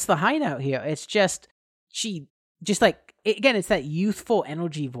she hits the high note here. It's just it's that youthful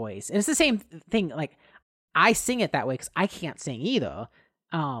energy voice, and it's the same thing. Like I sing it that way because I can't sing either.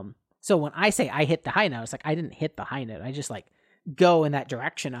 So when I say I hit the high note, it's like I didn't hit the high note. I just like go in that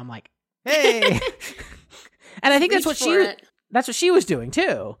direction. I'm like, hey, and I think that's what she was doing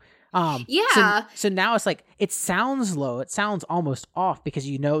too. Yeah. So now it's like it sounds low. It sounds almost off because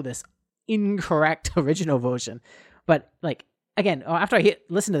you know this incorrect original version. But like again, after I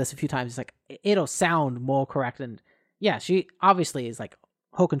listen to this a few times, it's like it'll sound more correct. And yeah, she obviously is like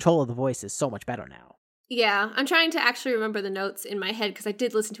her control of the voice is so much better now. Yeah, I'm trying to actually remember the notes in my head because I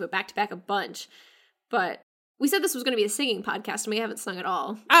did listen to it back to back a bunch. But we said this was going to be a singing podcast, and we haven't sung at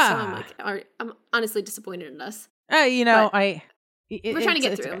all. So I'm honestly disappointed in us. We're trying to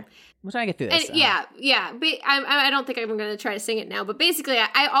get through them. We're trying to get through this. And yeah. But I don't think I'm going to try to sing it now. But basically,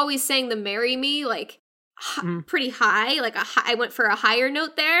 I always sang the "Marry Me" like pretty high. Like I went for a higher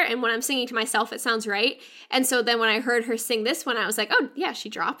note there. And when I'm singing to myself, it sounds right. And so then when I heard her sing this one, I was like, oh yeah, she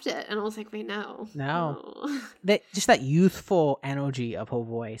dropped it. And I was like, wait, no. Just that youthful energy of her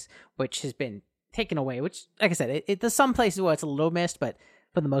voice, which has been taken away. Which, like I said, there's some places where it's a little missed, but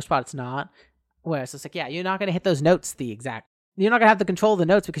for the most part, it's not. Whereas it's like, yeah, you're not going to hit those notes you're not going to have the control of the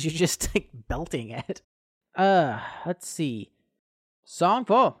notes because you're just like belting it. Let's see. Song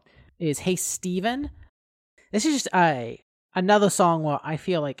 4 is Hey Stephen. This is just another song where I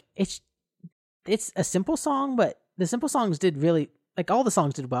feel like it's a simple song, but the simple songs did really, like all the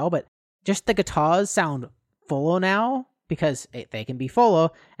songs did well, but just the guitars sound fuller now because they can be fuller,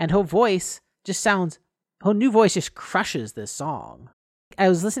 and her new voice just crushes this song. I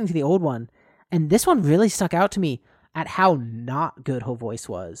was listening to the old one, and this one really stuck out to me at how not good her voice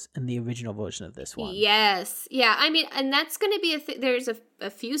was in the original version of this one. Yes. Yeah, I mean, and that's going to be there's a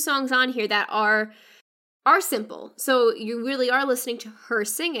few songs on here that are simple. So you really are listening to her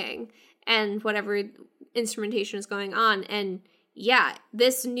singing and whatever instrumentation is going on. And yeah,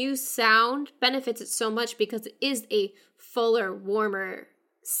 this new sound benefits it so much because it is a fuller, warmer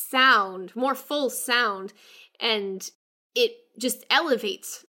sound, more full sound, and it just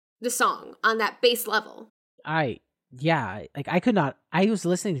elevates the song on that bass level. I was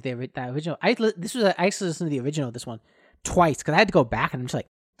listening to that original. I actually listened to the original of this one twice because I had to go back and I'm just like,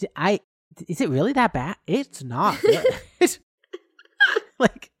 is it really that bad? It's not good.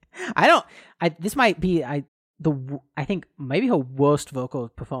 This might be I think maybe her worst vocal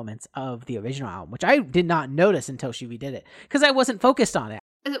performance of the original album, which I did not notice until she redid it because I wasn't focused on it.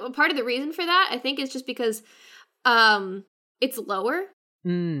 Part of the reason for that, I think, is just because it's lower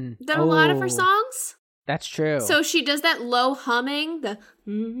than a lot of her songs. That's true. So she does that low humming,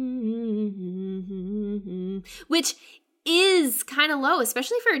 which is kind of low,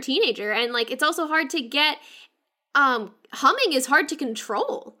 especially for a teenager. And like, it's also hard to get, humming is hard to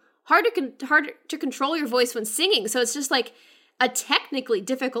control. Hard to control your voice when singing. So it's just like a technically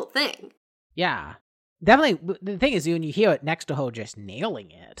difficult thing. Yeah. Definitely. The thing is, when you hear it next to her just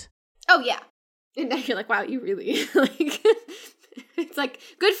nailing it. Oh, yeah. And now you're like, wow, you really, like, it's like,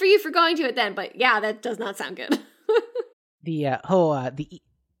 good for you for going to it then. But yeah, that does not sound good. The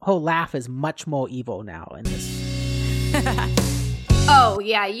whole laugh is much more evil now in this. Oh,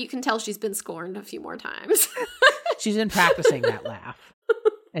 yeah. You can tell she's been scorned a few more times. She's been practicing that laugh.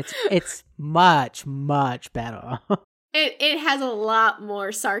 It's much, much better. It has a lot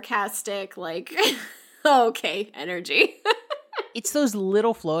more sarcastic, like, okay, energy. It's those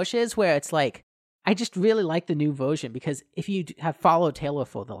little flourishes where it's like, I just really like the new version because if you have followed Taylor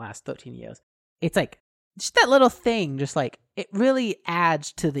for the last 13 years, it's like, just that little thing, just like, it really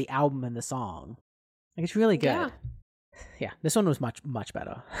adds to the album and the song. Like, it's really good. Yeah, this one was much, much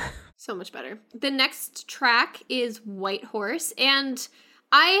better. So much better. The next track is White Horse, and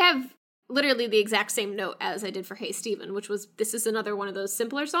I have literally the exact same note as I did for Hey Stephen, which was, this is another one of those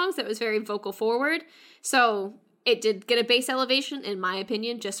simpler songs that was very vocal forward. So it did get a bass elevation, in my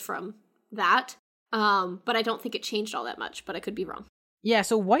opinion, just from that. But I don't think it changed all that much, but I could be wrong. Yeah,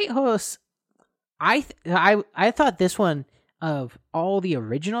 so White Horse, I thought this one, of all the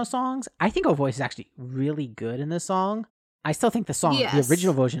original songs, I think her voice is actually really good in this song. I still think the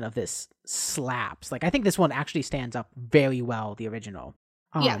original version of this slaps. Like, I think this one actually stands up very well, the original.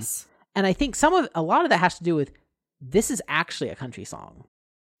 Yes. And I think a lot of that has to do with, this is actually a country song.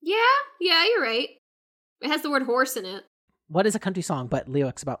 Yeah, you're right. It has the word horse in it. What is a country song but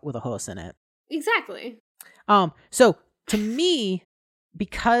lyrics with a horse in it? Exactly. So to me,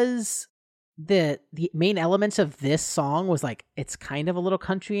 because the main elements of this song was like, it's kind of a little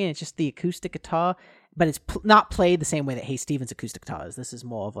country and it's just the acoustic guitar, but it's not played the same way that Hey Stephen's acoustic guitar is. This is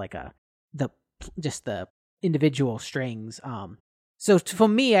more of like just the individual strings. So for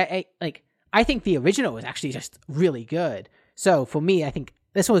me, I think the original was actually just really good. So for me, I think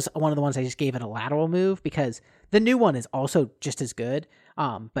this was one of the ones I just gave it a lateral move because the new one is also just as good.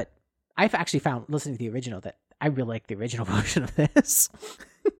 But I've actually found, listening to the original, that I really like the original version of this.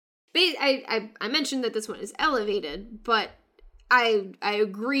 I mentioned that this one is elevated, but I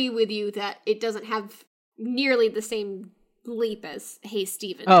agree with you that it doesn't have nearly the same leap as Hey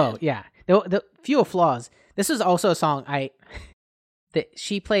Stephen did. Yeah. The fewer flaws. This was also a song that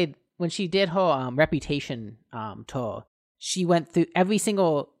she played when she did her Reputation tour. She went through every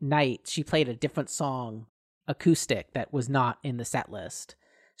single night. She played a different song acoustic that was not in the set list.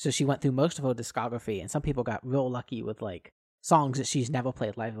 So she went through most of her discography, and some people got real lucky with like songs that she's never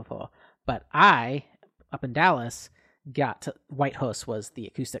played live before. But I, up in Dallas, got to White Horse was the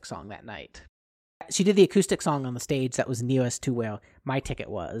acoustic song that night. She did the acoustic song on the stage that was nearest to where my ticket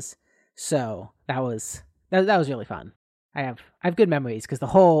was. So that was really fun. I have good memories because the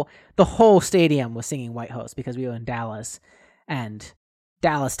whole stadium was singing White Horse because we were in Dallas, and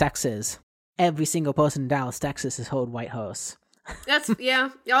Dallas, Texas. Every single person in Dallas, Texas has heard White Horse. That's yeah.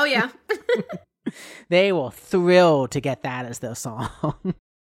 Oh yeah. They were thrilled to get that as their song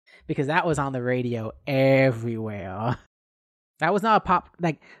because that was on the radio everywhere. That was not a pop,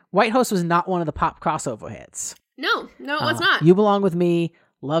 like, White Horse was not one of the pop crossover hits. No, it was not. You Belong With Me,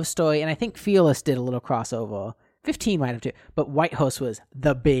 Love Story, and I think Fearless did a little crossover. 15 might have too, but White Horse was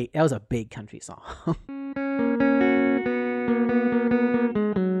that was a big country song.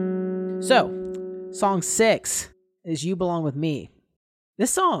 So, Song 6 is You Belong With Me.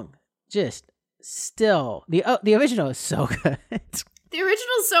 This song just still, the original is so good. The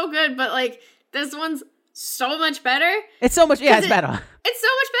original's so good, but like this one's so much better. It's so much, yeah, it's better. It's so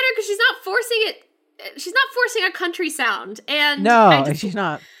much better because she's not forcing it. She's not forcing a country sound, and No, she's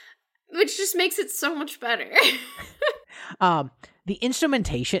not. which just makes it so much better. The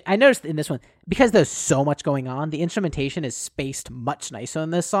instrumentation, I noticed in this one, because there's so much going on, the instrumentation is spaced much nicer in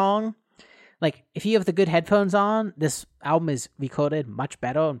this song. Like, if you have the good headphones on, this album is recorded much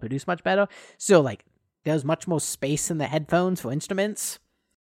better and produced much better. So, like, there's much more space in the headphones for instruments,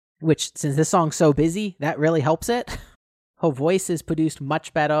 which, since this song's so busy, that really helps it. Her voice is produced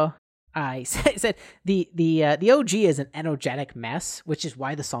much better. I said the OG is an energetic mess, which is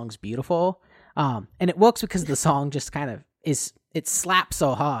why the song's beautiful. And it works because the song just kind of it slaps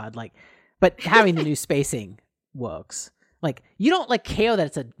so hard, like, but having the new spacing works. Like, you don't like care that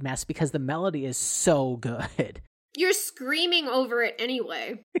it's a mess because the melody is so good. You're screaming over it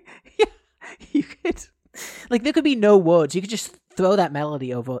anyway. Yeah, you could, like, there could be no words. You could just throw that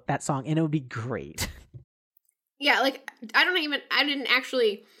melody over that song and it would be great. Yeah, like, I didn't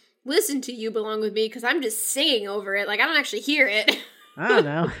actually listen to You Belong With Me because I'm just singing over it. Like, I don't actually hear it. I don't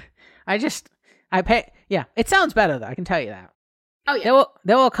know. Yeah, it sounds better though, I can tell you that. Oh, yeah.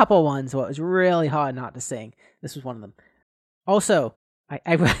 There were a couple ones where it was really hard not to sing. This was one of them. Also,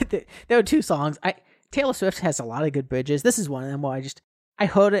 I read that there were two songs. Taylor Swift has a lot of good bridges. This is one of them where I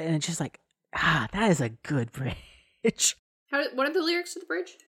heard it and it's just like, that is a good bridge. What are the lyrics to the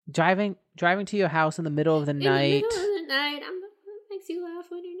bridge? Driving to your house in the middle of the night. In the middle of the night, makes you laugh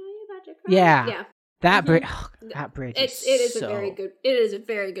when you know you're about to cry. Yeah. Yeah. That Mhm. bridge. That bridge. It is a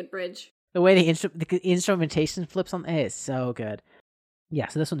very good bridge. The way the instrumentation flips on it is so good. Yeah,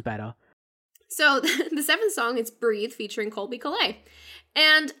 so this one's better. So the seventh song is Breathe featuring Colby Calais.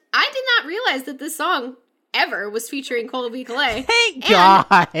 And I did not realize that this song ever was featuring Colby Calais. Thank God.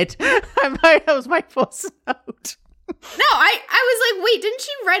 That was my first note. No, I was like, wait, didn't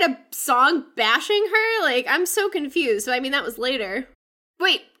she write a song bashing her? Like, I'm so confused. So I mean that was later.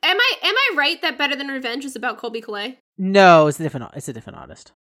 Wait, am I right that Better Than Revenge is about Colby Calais? No, it's a different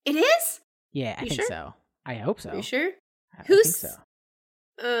artist. It is? Yeah, I You think sure? so. I hope so. Are you sure? I Who's- think so.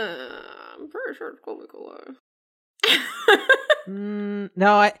 I'm pretty sure it's Colby Calais.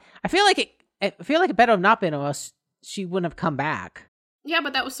 No, I feel like it better have not been, or else she wouldn't have come back. Yeah,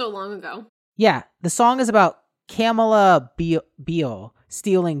 but that was so long ago. Yeah, the song is about Camilla Beale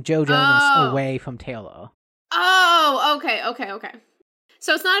stealing Joe Jonas away from Taylor. Oh, okay.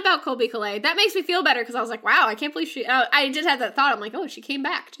 So it's not about Colby Calais. That makes me feel better because I was like, wow, I can't believe she. I just had that thought. I'm like, oh, she came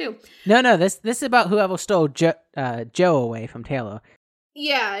back too. No, this is about whoever stole Joe away from Taylor.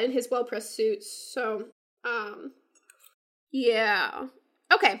 Yeah, in his well-pressed suits. So, yeah.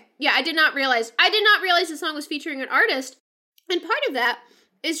 Okay. Yeah, I did not realize the song was featuring an artist. And part of that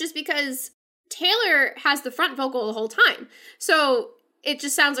is just because Taylor has the front vocal the whole time. So it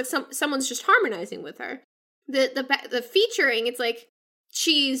just sounds like someone's just harmonizing with her. The featuring, it's like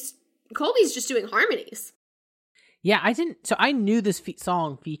Colby's just doing harmonies. Yeah, I knew this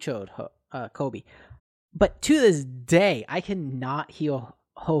song featured Colby. But to this day, I cannot hear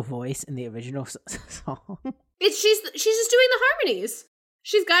her voice in the original song. She's just doing the harmonies.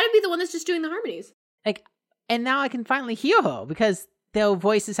 She's got to be the one that's just doing the harmonies. Like, and now I can finally hear her because their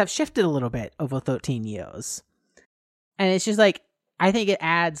voices have shifted a little bit over 13 years. And it's just like, I think it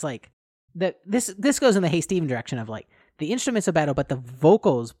adds like this goes in the Hey Steven direction of like the instruments are better, but the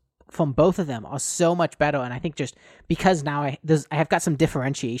vocals from both of them are so much better. And I think just because now I have got some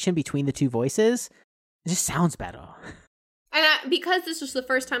differentiation between the two voices, it just sounds better. And because this was the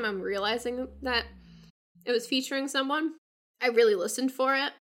first time I'm realizing that it was featuring someone, I really listened for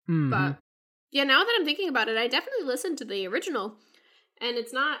it. Mm-hmm. But yeah, now that I'm thinking about it, I definitely listened to the original, and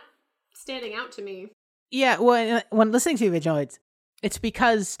it's not standing out to me. Yeah, well, when listening to the original, it's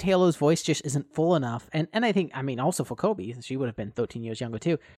because Taylor's voice just isn't full enough. And I think, I mean, also for Colby, she would have been 13 years younger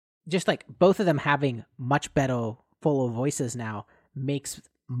too. Just like both of them having much better, fuller voices now makes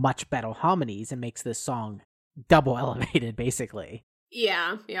much better harmonies and makes this song double elevated, basically.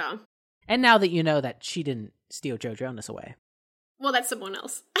 Yeah. And now that you know that she didn't steal Joe Jonas away. Well, that's someone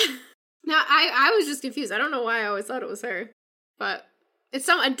else. Now, I was just confused. I don't know why I always thought it was her. But it's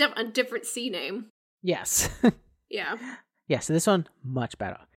a different C name. Yes. Yeah. Yeah, so this one, much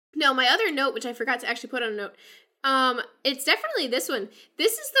better. No, my other note, which I forgot to actually put on a note, it's definitely this one.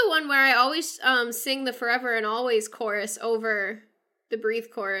 This is the one where I always sing the Forever and Always chorus over the Breathe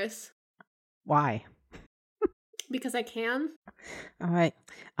chorus. Why? Because I can. All right.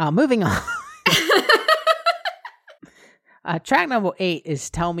 Moving on. Track number 8 is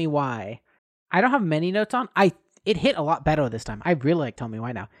Tell Me Why. I don't have many notes on. It hit a lot better this time. I really like Tell Me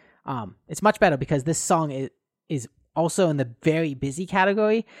Why now. It's much better because this song is also in the very busy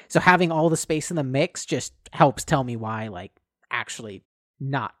category. So having all the space in the mix just helps Tell Me Why like actually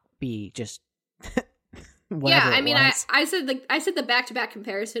not be just Yeah, I mean, was. I said the back-to-back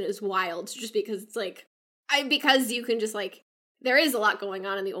comparison is wild, just because it's like, because you can just like, there is a lot going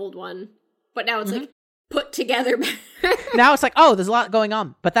on in the old one, but now it's like put together better. Now it's like, oh, there's a lot going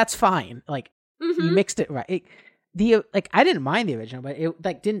on, but that's fine. Like you mixed it right. I didn't mind the original, but it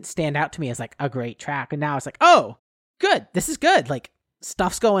like didn't stand out to me as like a great track. And now it's like, oh, good, this is good. Like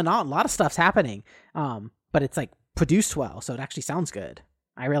stuff's going on, a lot of stuff's happening. But it's like produced well, so it actually sounds good.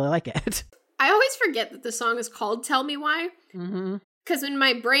 I really like it. I always forget that the song is called Tell Me Why, because in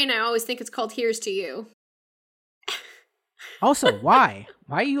my brain I always think it's called Here's to You. Also, why?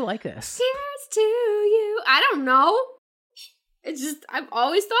 Why you like this? Here's to you. I don't know. It's just, I've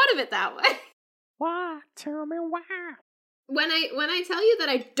always thought of it that way. Why? Tell me why. When I tell you that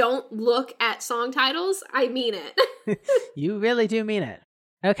I don't look at song titles, I mean it. You really do mean it.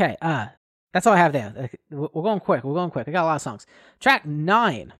 Okay, that's all I have there. We're going quick. I got a lot of songs. Track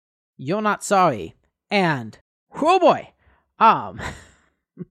 9, You're Not Sorry, and oh boy, I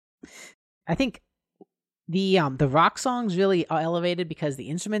think the rock songs really are elevated because the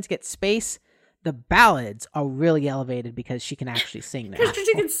instruments get space. The ballads are really elevated because she can actually sing now. Because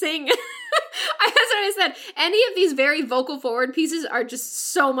she can sing. That's what I said. Any of these very vocal forward pieces are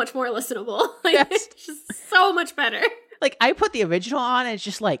just so much more listenable. Like, Yes. it's just so much better. Like I put the original on, and it's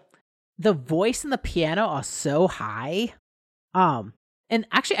just like the voice and the piano are so high. And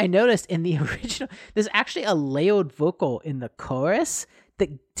actually, I noticed in the original, there's actually a layered vocal in the chorus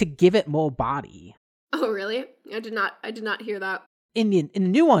to give it more body. Oh, really? I did not hear that. In the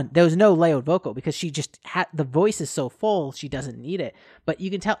new one, there was no layered vocal because she just had the voice is so full she doesn't need it. But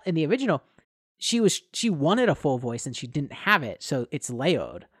you can tell in the original, she wanted a full voice and she didn't have it, so it's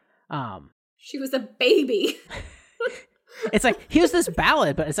layered. She was a baby. It's like here's this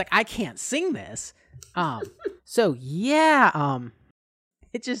ballad, but it's like I can't sing this. So yeah,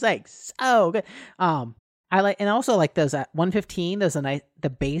 it's just like so good. I like, and also like there's at 115. There's a nice the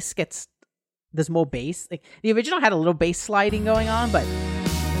bass gets. There's more bass. Like the original had a little bass sliding going on, but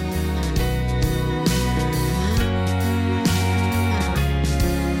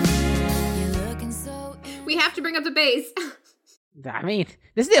We have to bring up the bass. I mean,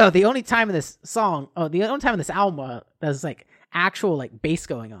 this is the only time in this song, the only time in this album there's like actual like bass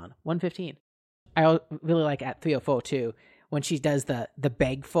going on. 115. I really like at 304 too when she does the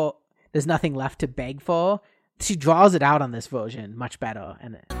beg for. There's nothing left to beg for. She draws it out on this version much better,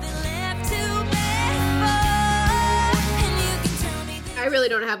 and I really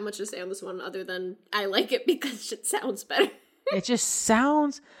don't have much to say on this one other than I like it because it sounds better. it just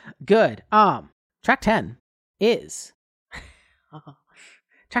sounds good. Track 10 is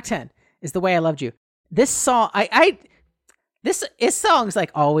track 10 is The Way I Loved You. This song, this song's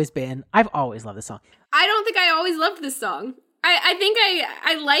like always been. I've always loved this song. I don't think I always loved this song. I think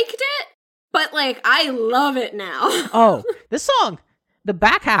I liked it, but like I love it now. Oh, this song, the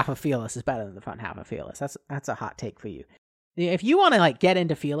back half of Fearless is better than the front half of Fearless. That's a hot take for you. If you want to like get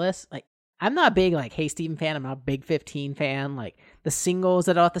into Fearless, like I'm not a big like Hey Stephen fan. I'm not a big 15 fan. Like the singles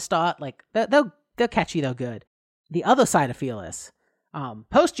that are at the start, like they're catchy, they're good. The other side of Fearless, I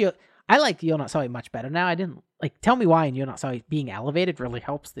like You're Not Sorry much better now. I didn't like Tell Me Why and You're Not Sorry being elevated really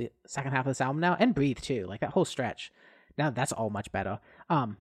helps the second half of this album now, and Breathe too. Like that whole stretch. Now that's all much better.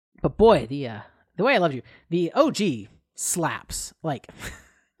 But boy, the Way I Loved You, the OG slaps. Like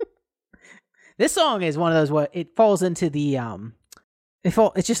this song is one of those where it falls into the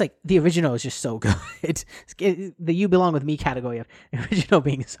it's just like the original is just so good. It's the You Belong With Me category of original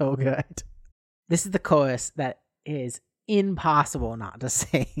being so good. This is the chorus that is impossible not to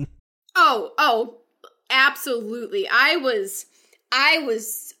sing. Oh, absolutely. I was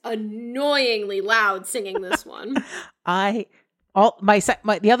annoyingly loud singing this one. The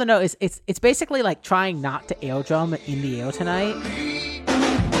other note is it's basically like trying not to air drum In the Air Tonight.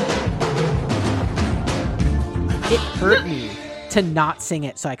 It hurt me to not sing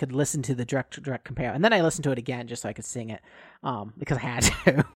it so I could listen to the direct compare, and then I listened to it again just so I could sing it because I had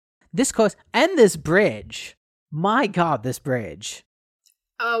to. This chorus and this bridge, my God, this bridge.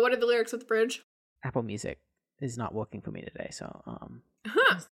 What are the lyrics of the bridge? Apple Music is not working for me today, so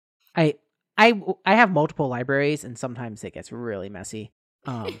Huh. I have multiple libraries and sometimes it gets really messy.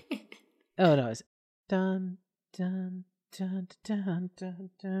 Oh no, it's dun dun dun dun dun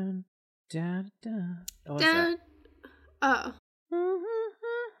dun dun dun. Oh, what's that? Oh.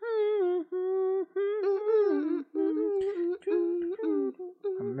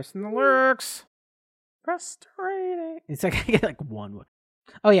 I'm missing the lyrics. Frustrating. It's like I get like one word.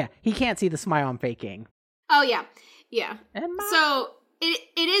 Oh yeah, he can't see the smile I'm faking. Oh yeah, yeah. And So it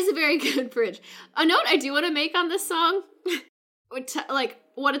is a very good bridge. A note I do want to make on this song, like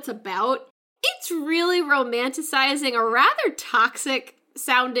what it's about. It's really romanticizing a rather toxic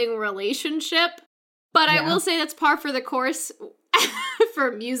sounding relationship, but I will say that's par for the course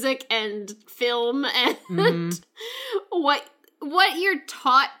for music and film and what you're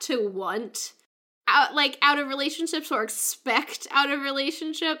taught to want out of relationships or expect out of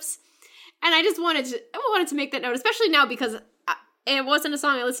relationships. And I just wanted to make that note, especially now because it wasn't a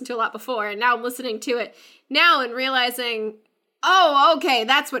song I listened to a lot before, and now I'm listening to it now and realizing, oh, okay,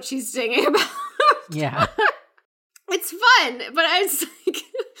 that's what she's singing about. Yeah. It's fun, but I was like,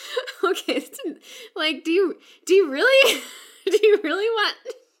 okay, like, do you really want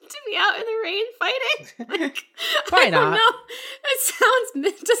to be out in the rain fighting? Like, Why I not? don't know.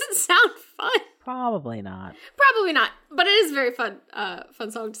 It doesn't sound fun. Probably not. Probably not, but it is a very fun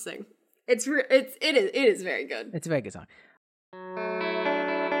song to sing. It is very good. It's a very good song.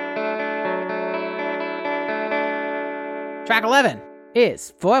 Track 11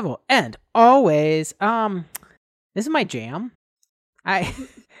 is Forever and Always. This is my jam.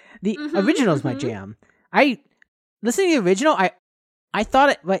 The original is my jam. Listening to the original, I thought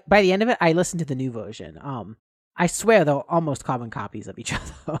it, by the end of it, I listened to the new version. I swear they're almost carbon copies of each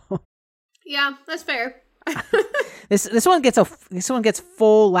other. Yeah, that's fair. This one gets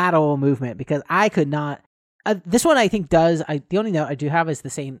full lateral movement because I could not. This one I think does. The only note I do have is the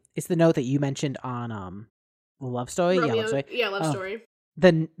same. It's the note that you mentioned on Love Story. Romeo, yeah, Love Story. Yeah, Love Story.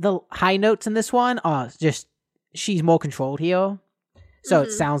 The high notes in this one are just she's more controlled here, so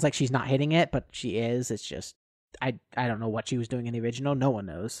it sounds like she's not hitting it, but she is. It's just I don't know what she was doing in the original. No one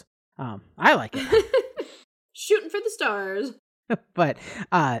knows. I like it. Shooting for the stars. But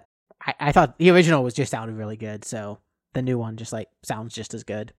I thought the original was just sounded really good, so the new one just like sounds just as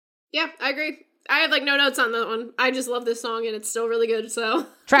good. Yeah, I agree. I have like no notes on that one. I just love this song and it's still really good, so.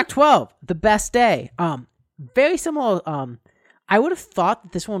 Track 12, The Best Day. Very similar. I would have thought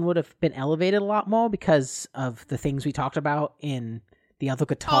that this one would have been elevated a lot more because of the things we talked about in the other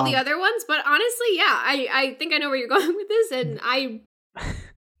guitar. All the other ones, but honestly, yeah, I think I know where you're going with this, and I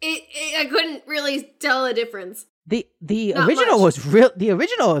couldn't really tell a difference. The Not original much. was real. The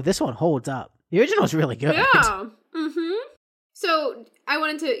original of this one holds up. The original is really good. Yeah. Mm-hmm. So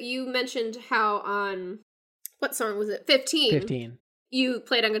you mentioned how on, what song was it? 15. You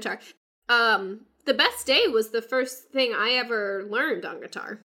played on guitar. The Best Day was the first thing I ever learned on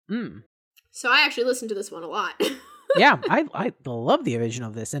guitar. So I actually listened to this one a lot. Yeah, I love the original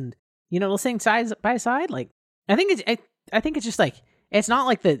of this, and listening side by side, like I think it's just like it's not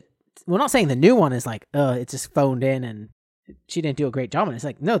like we're not saying the new one is like it's just phoned in and she didn't do a great job, and it's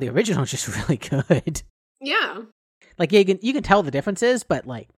like no, the original is just really good. Yeah. Like you can tell the differences, but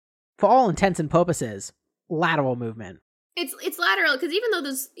like for all intents and purposes, lateral movement. It's lateral because even though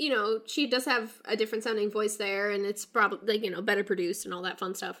there's she does have a different sounding voice there, and it's probably like better produced and all that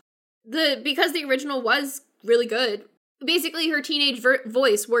fun stuff. Because the original was really good. Basically, her teenage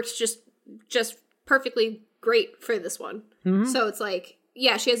voice works just perfectly great for this one. Mm-hmm. So it's like,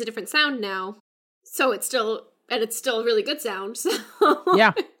 yeah, she has a different sound now. So it's still a really good sound. So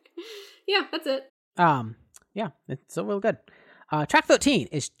yeah, yeah, that's it. Yeah, it's so real good. Track 13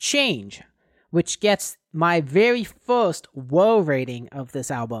 is Change, which gets my very first woe rating of this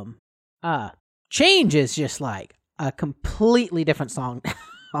album. Change is just like a completely different song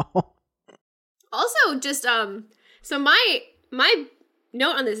now. Also, just so my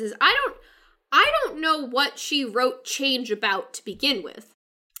note on this is I don't know what she wrote Change about to begin with,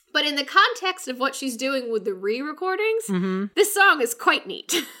 but in the context of what she's doing with the re-recordings, this song is quite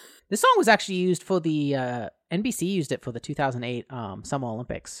neat. This song was actually used for the NBC used it for the 2008 Summer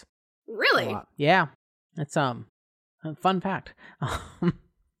Olympics. Really? Yeah, it's a fun fact.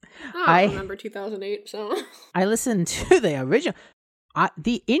 I remember 2008, so I listened to the original.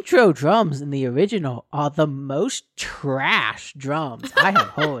 The intro drums in the original are the most trash drums I have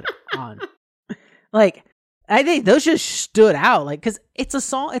heard on. Like, I think those just stood out. Like, because it's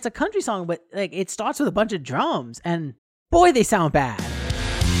a country song, but like it starts with a bunch of drums, and boy, they sound bad.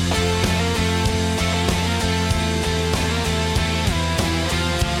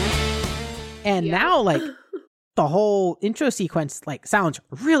 And now, like, the whole intro sequence like sounds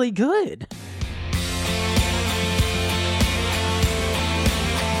really good.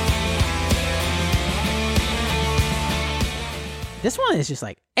 This one is just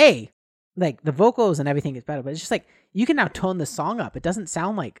like, like the vocals and everything is better, but it's just like you can now tone the song up. It doesn't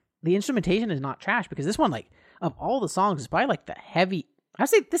sound like the instrumentation is not trash because this one, like, of all the songs, is probably like the I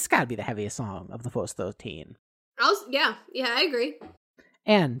say this got to be the heaviest song of the first 13. Yeah, I agree.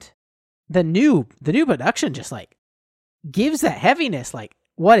 And the new production just like gives that heaviness like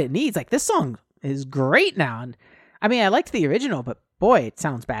what it needs. Like this song is great now. And I mean, I liked the original, but boy, it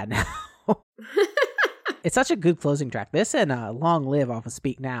sounds bad now. It's such a good closing track. This and Long Live off of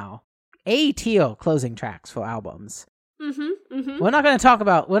Speak Now. A-tier closing tracks for albums. We're not talking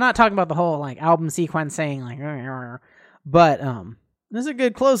about the whole like album sequencing, like, but this is a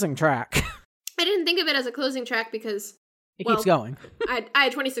good closing track. I didn't think of it as a closing track because It keeps going. I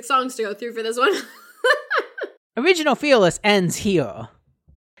had 26 songs to go through for this one. Original Fearless ends here.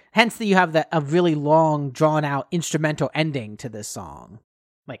 Hence, you have a really long, drawn-out instrumental ending to this song.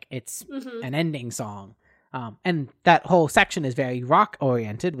 Like, it's an ending song. And that whole section is very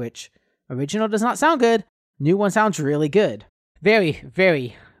rock-oriented, which original does not sound good. New one sounds really good. Very,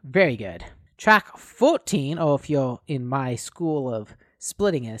 very, very good. Track 14, or if you're in my school of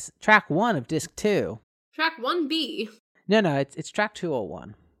splitting this, track 1 of disc 2. Track 1B. No, it's track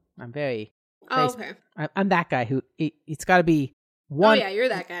 201. I'm very... Oh, okay. I'm that guy who... It's got to be one... Oh, yeah, you're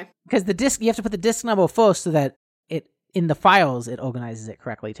that guy. Because the disc, you have to put the disc number first so that it in the files, it organizes it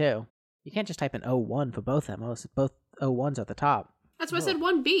correctly, too. You can't just type in 01 for both of them. Both 01s are at the top. That's why I said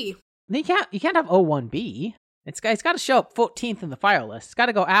 1B. You can't have 01B. It's got to show up 14th in the file list. It's got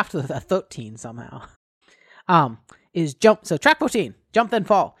to go after the 13 somehow. Is Jump. So track 14, Jump Then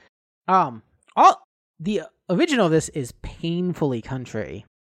Fall. All the original of this is painfully country.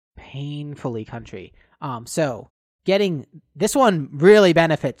 So getting this one really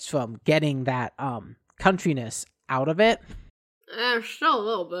benefits from getting that countryness out of it. Still a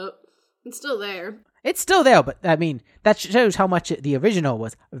little bit. It's still there. It's still there, but I mean that shows how much the original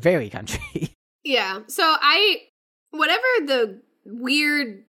was very country. Yeah. So whatever the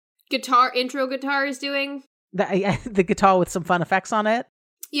weird intro guitar is doing. The guitar with some fun effects on it.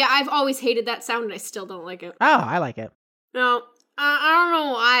 Yeah, I've always hated that sound and I still don't like it. Oh, I like it. No, I don't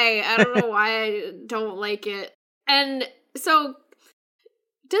know why. I don't know why I don't like it. And so,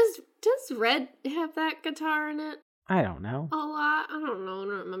 does Red have that guitar in it? I don't know. A lot? I don't know. I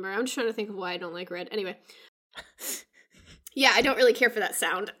don't remember. I'm just trying to think of why I don't like Red. Anyway. Yeah, I don't really care for that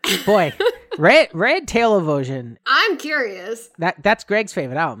sound. Boy, Red Taylor version. I'm curious. That's Greg's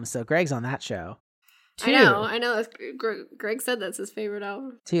favorite album, so Greg's on that show. I know. That's, Greg said that's his favorite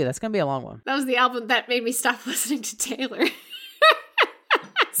album. 2, that's gonna be a long one. That was the album that made me stop listening to Taylor.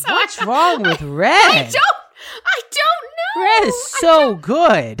 So What's wrong with Red? I don't know. Red is so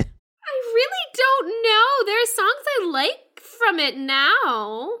good. I really don't know. There are songs I like from it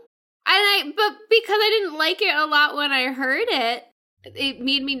now. But because I didn't like it a lot when I heard it, it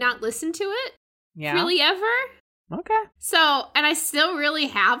made me not listen to it. Yeah. Really ever. Okay. So, and I still really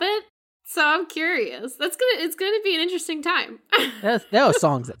haven't. So I'm curious. It's gonna be an interesting time. There are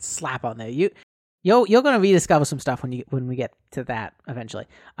songs that slap on there. You're gonna rediscover some stuff when we get to that eventually.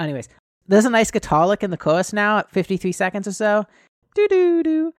 Anyways, there's a nice guitar lick in the chorus now at 53 seconds or so. Do do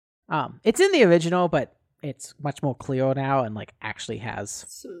do. It's in the original, but it's much more clear now and like actually has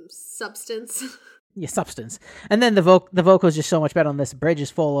some substance. Yeah, substance. And then the vocal is just so much better on this. Bridge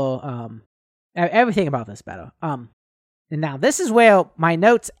is full of everything about this better. And now this is where my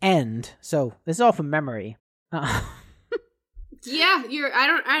notes end. So this is all from memory. Yeah,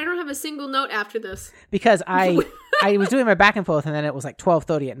 I don't have a single note after this. Because I was doing my back and forth and then it was like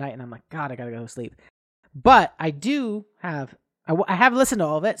 12:30 at night and I'm like, God, I gotta go to sleep. But I do have, I have listened to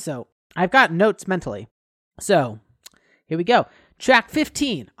all of it, so I've got notes mentally. So here we go. Track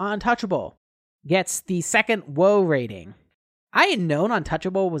 15, Untouchable, gets the second Woe rating. I had known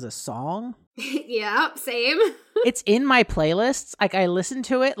Untouchable was a song. Yeah, same. It's in my playlists. Like I listen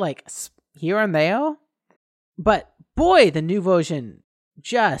to it like here and there. But boy, the new version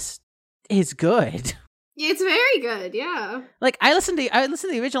just is good. It's very good, yeah. Like I listened to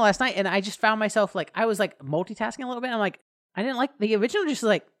the original last night and I just found myself like I was like multitasking a little bit. I'm like, I didn't like the original, just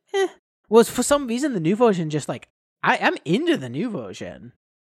like was for some reason the new version just like I'm into the new version.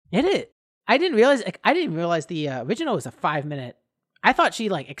 I didn't realize the original was a 5-minute. I thought she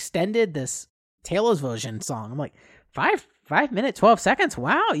like extended this Taylor's version song. I'm like 5 minutes 12 seconds.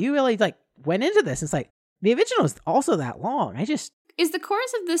 Wow, you really like went into this. It's like the original is also that long. Is the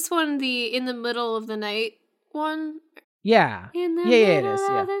chorus of this one the In the Middle of the Night one? Yeah. In the Yeah, middle it is. of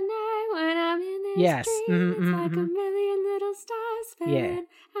Yeah. the night when I'm in this Yes. dream, Mhm, it's like a mhm. million little stars Yeah. spelling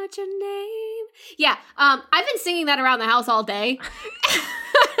out your name. Yeah, I've been singing that around the house all day.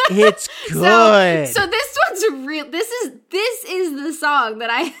 It's good. So this one's real. This is the song that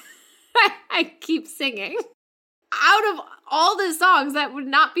I keep singing. Out of all the songs, that would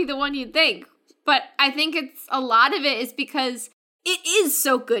not be the one you'd think. But I think it's a lot of it is because it is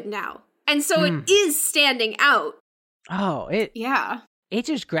so good now. And so it is standing out. Oh, Yeah. it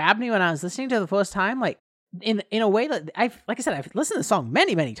just grabbed me when I was listening to it the first time, like in a way that I've listened to the song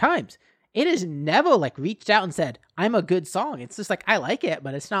many, many times. It has never like reached out and said, I'm a good song. It's just like, I like it,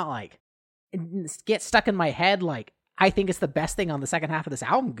 but it's not like, it gets stuck in my head. Like, I think it's the best thing on the second half of this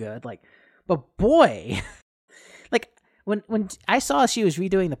album good. Like, but boy, like when I saw she was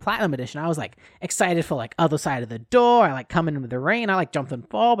redoing the Platinum Edition, I was like excited for like Other Side of the Door. I like Coming in with the Rain. I like Jumped and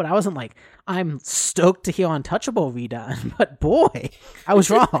Fall, but I wasn't like, I'm stoked to hear Untouchable redone. But boy, I was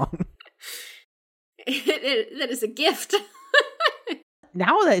wrong. That is a gift.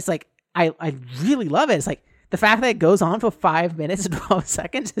 Now that it's like, I really love it. It's like the fact that it goes on for 5 minutes and 12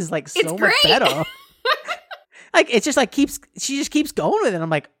 seconds is like so much better. Like it's just like she just keeps going with it. I'm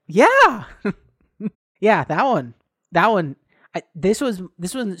like, yeah. Yeah, that one. This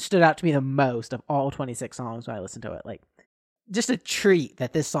one stood out to me the most of all 26 songs when I listened to it. Like, just a treat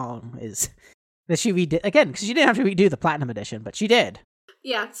that this song is, that she redid, again, because she didn't have to redo the Platinum Edition, but she did.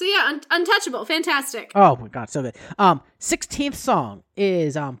 Yeah, so yeah, Untouchable, fantastic. Oh my god, so good. 16th song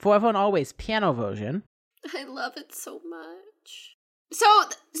is Forever and Always piano version. I love it so much. So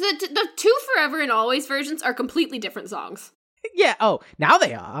the two Forever and Always versions are completely different songs. Yeah, oh, now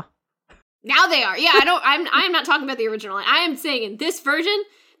they are. Now they are. Yeah, I'm not talking about the original. I am saying in this version,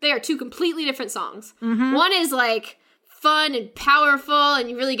 they are two completely different songs. Mm-hmm. One is like fun and powerful and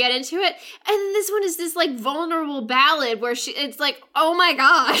you really get into it. And then this one is this like vulnerable ballad where it's like, oh my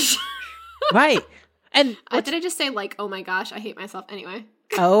gosh. Right. And did I just say like, oh my gosh, I hate myself anyway.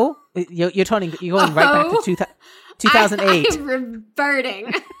 Oh, you're going right back to 2008. I'm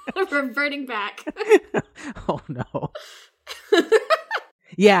reverting. I'm reverting back. Oh no.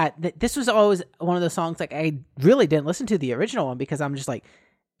 Yeah, this was always one of the songs like I really didn't listen to the original one because I'm just like,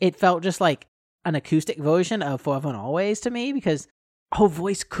 it felt just like an acoustic version of Forever and Always to me because her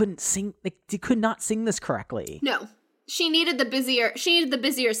voice couldn't sing, like she could not sing this correctly. No, she needed the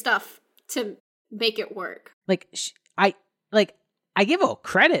busier stuff to make it work. Like I give her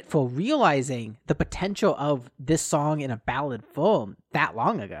credit for realizing the potential of this song in a ballad form that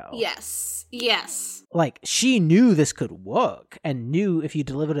long ago. Yes. Like, she knew this could work and knew if you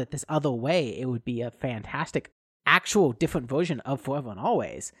delivered it this other way, it would be a fantastic, actual different version of Forever and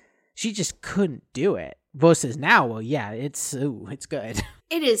Always. She just couldn't do it. Versus now, well, yeah, it's good.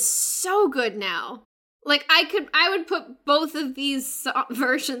 It is so good now. Like, I would put both of these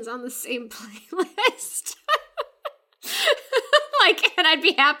versions on the same playlist. Like, and I'd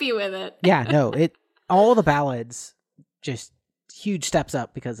be happy with it. Yeah, no, all the ballads just huge steps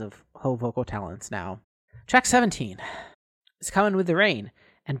up because of her vocal talents now. Track 17 is Coming with the Rain.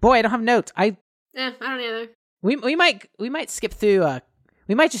 And boy, I don't have notes. I don't either. We might skip through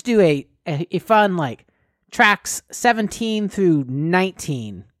we might just do a fun like tracks 17 through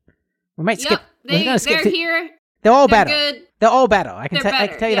 19. We might skip. They're here. They're all better. Good. They're all better. I can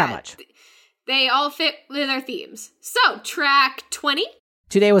tell you that much. They all fit with our themes. So, track 20.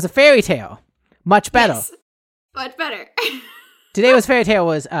 Today Was a Fairy Tale. Much better. Yes, much better. Today Was Fairy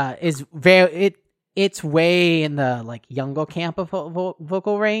Tale it's way in the like younger camp of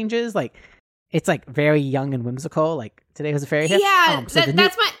vocal ranges. Like it's like very young and whimsical. Like Today Was a Fairy Tale. Yeah, so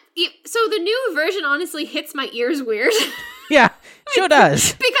the new version honestly hits my ears weird. Yeah, sure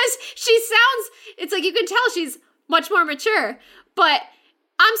does. Because it's like you can tell she's much more mature. But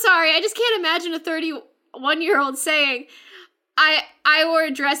I'm sorry, I just can't imagine a 31-year-old saying, I wore a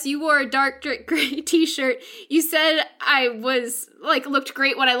dress, you wore a dark gray t-shirt, you said I was, like, looked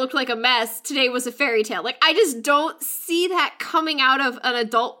great when I looked like a mess, today was a fairy tale. Like, I just don't see that coming out of an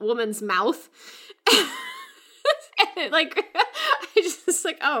adult woman's mouth. Like, I just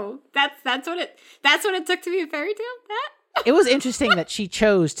like, oh, that's what it took to be a fairy tale? That? It was interesting that she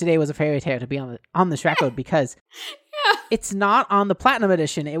chose Today Was a Fairy Tale to be on this record because it's not on the Platinum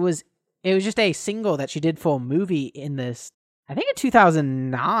Edition. It was just a single that she did for a movie in this, I think in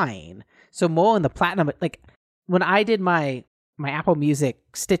 2009. So more in the Platinum, like when I did my Apple Music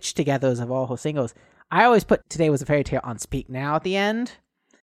stitched togethers of all her singles, I always put Today Was a Fairy Tale on Speak Now at the end.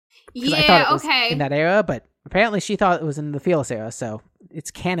 Yeah, I thought it was okay. in that era, but apparently she thought it was in the Fearless era, so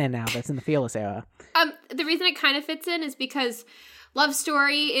it's canon now that's in the Fearless era. The reason it kind of fits in is because Love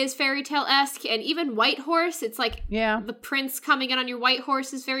Story is fairy tale-esque, and even White Horse, it's like the prince coming in on your white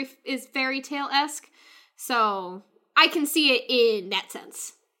horse is fairy tale-esque. So I can see it in that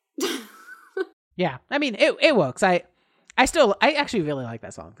sense. Yeah, I mean it works. I actually really like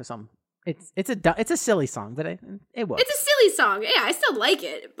that song for some. It's a silly song, but it works. It's a silly song. Yeah, I still like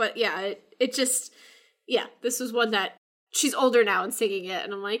it, but yeah, it just this was one that she's older now and singing it,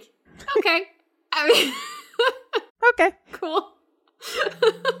 and I'm like, okay. I mean, okay, cool.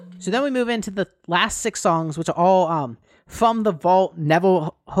 So then we move into the last 6 songs, which are all from the vault, never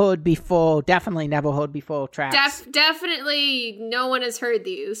heard before, definitely never heard before tracks. Definitely no one has heard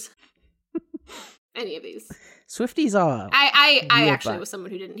these. Any of these. Swifties are... I weird, actually but was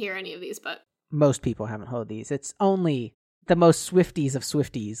someone who didn't hear any of these, but... most people haven't heard these. It's only the most Swifties of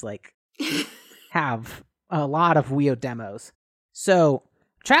Swifties, like, have a lot of weird demos. So,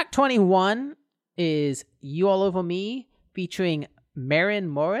 track 21 is You All Over Me, featuring Maren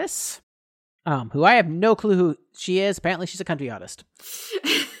Morris, who I have no clue who she is. Apparently she's a country artist.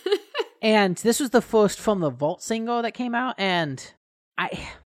 And this was the first From the Vault single that came out, and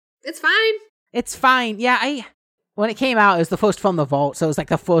It's fine. it's fine. Yeah, when it came out, it was the first From the Vault, so it was like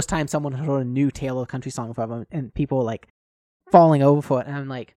the first time someone had heard a new Taylor country song from them, and people were like falling over for it. And I'm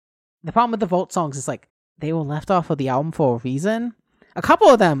like, the problem with the Vault songs is like they were left off of the album for a reason. A couple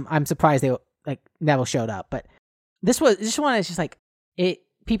of them, I'm surprised they were, like, never showed up, but this one is just like it.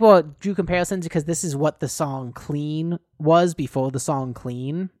 People drew comparisons because this is what the song Clean was before the song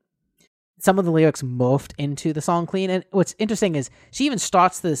Clean. Some of the lyrics morphed into the song Clean, and what's interesting is she even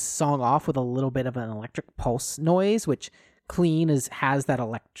starts this song off with a little bit of an electric pulse noise, which Clean has that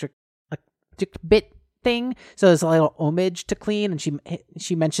electric bit thing. So there's a little homage to Clean, and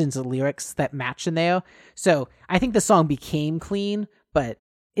she mentions the lyrics that match in there. So I think the song became Clean, but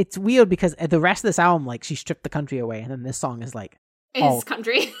it's weird because the rest of this album, like, she stripped the country away, and then this song is like It's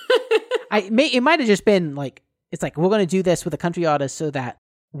country. it might have just been like, it's like, we're going to do this with a country artist so that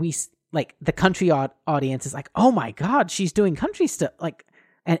we, like, the country audience is like, oh my god, she's doing country stuff, like,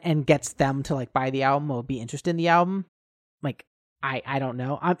 and gets them to, like, buy the album or be interested in the album. Like, I don't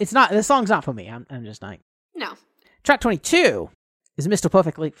know. It's not, this song's not for me. I'm just not. No. Track 22 is Mr.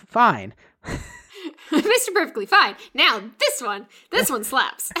 Perfectly Fine. Mr. Perfectly Fine. Now, this one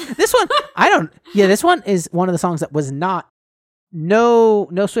slaps. This one, this one is one of the songs that was not, no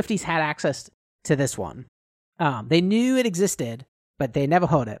Swifties had access to this one. They knew it existed, but they never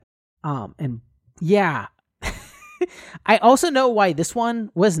heard it. And yeah, I also know why this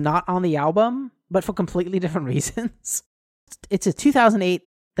one was not on the album, but for completely different reasons. It's a 2008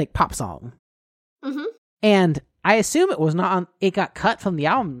 like pop song. Mm-hmm. And I assume it was not on, it got cut from the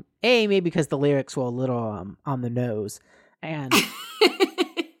album. A, maybe because the lyrics were a little on the nose, and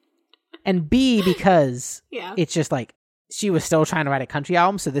and B, because Yeah. it's just like she was still trying to write a country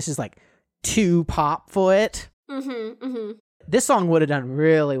album, so this is like too pop for it. Mm-hmm. Mm-hmm. This song would have done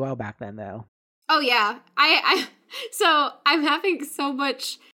really well back then, though. Oh yeah. So I'm having so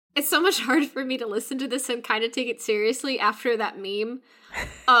much. It's so much hard for me to listen to this and kind of take it seriously after that meme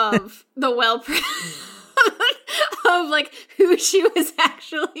of the of like who she was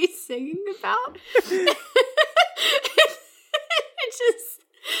actually singing about.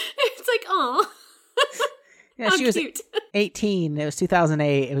 It's like, oh, Yeah, how she was cute. 18. It was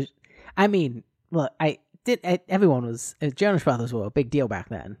 2008. It was. I mean, look, everyone was. Jonas Brothers were a big deal back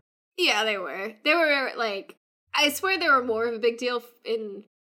then. Yeah, they were. They were like, I swear they were more of a big deal in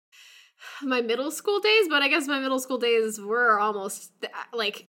my middle school days, but I guess my middle school days were almost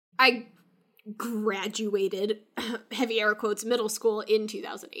like I graduated, heavy air quotes, middle school in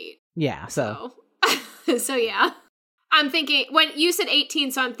 2008. Yeah, so So yeah. I'm thinking, when you said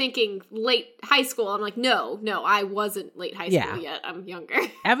 18, so I'm thinking late high school. I'm like, no, I wasn't late high school yet. I'm younger.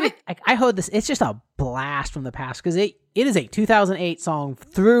 I heard this. It's just a blast from the past because it is a 2008 song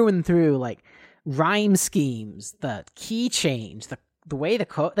through and through. Like, rhyme schemes, the key change, the way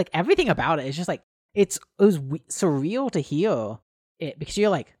like everything about it is just like it was surreal to hear it, because you're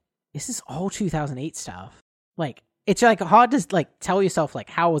like, this is all 2008 stuff. Like, it's like hard to like tell yourself like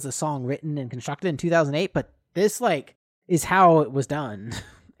how was a song written and constructed in 2008, but this like is how it was done.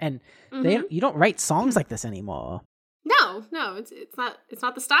 And you don't write songs like this anymore. No, it's not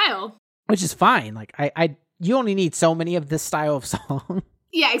the style. Which is fine. Like you only need so many of this style of song.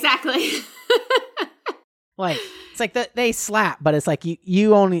 Yeah, exactly. Like, it's like they slap, but it's like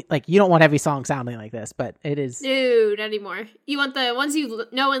you only, like, you don't want every song sounding like this, but it is. No, not anymore. You want the ones you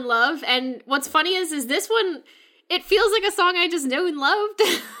know and love. And what's funny is this one, it feels like a song I just know and loved.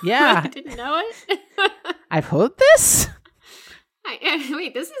 Yeah. I didn't know it. I've heard this?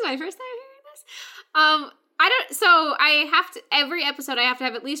 Wait, this is my first time hearing this? So I have to, every episode I have to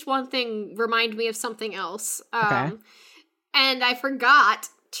have at least one thing remind me of something else. Okay. And I forgot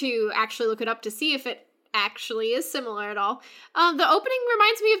to actually look it up to see if it actually is similar at all. The opening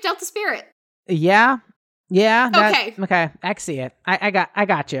reminds me of Delta Spirit. Yeah. Okay. Okay. I see it. I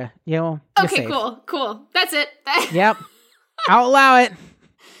got you. You're Okay, safe. cool. That's it. Yep. I'll allow it.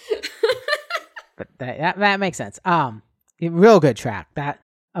 But that makes sense. Real good track. That,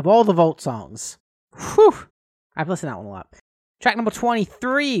 of all the Vault songs, whew, I've listened to that one a lot. Track number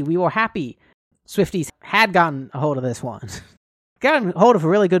 23, We Were Happy. Swifties had gotten a hold of this one. Gotten a hold of a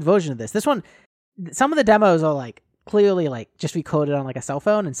really good version of this. This one, some of the demos are like clearly like just recorded on like a cell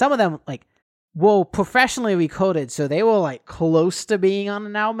phone, and some of them like were professionally recorded, so they were like close to being on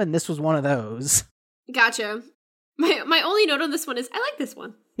an album, and this was one of those. Gotcha. My only note on this one is I like this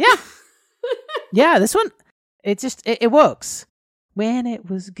one. Yeah. Yeah, this one, it works. When it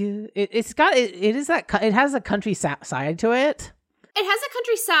was good. It has a country side to it. It has a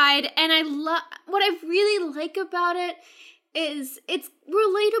countryside, and I love what I really like about it is it's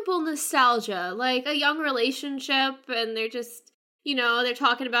relatable nostalgia, like a young relationship, and they're just, they're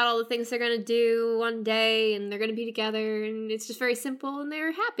talking about all the things they're gonna do one day, and they're gonna be together, and it's just very simple, and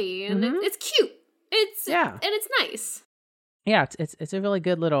they're happy, and it's cute. And it's nice. Yeah, it's a really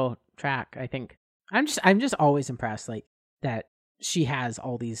good little track. I think I'm just always impressed, like that she has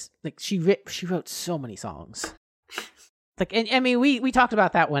all these, like she wrote so many songs. Like, and I mean, we talked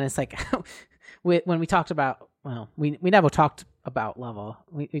about that when it's like, when we talked about, well, we never talked about Lover.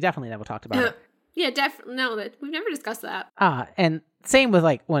 We definitely never talked about it. Yeah, definitely. No, that we've never discussed that. And same with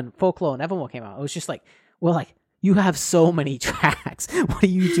like when Folklore and Evermore came out. It was just like, well, like you have so many tracks. What are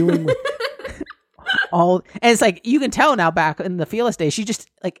you doing with all? And it's like you can tell now back in the Fearless days, she just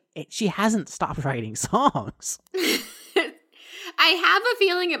like she hasn't stopped writing songs. I have a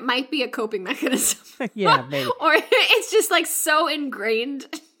feeling it might be a coping mechanism. Yeah, maybe. Or it's just like so ingrained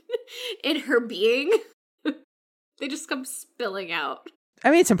in her being. They just come spilling out.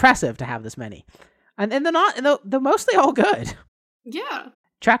 I mean, it's impressive to have this many. And they're mostly all good. Yeah.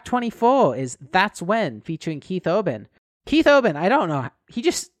 Track 24 is That's When, featuring Keith Urban. Keith Urban, I don't know.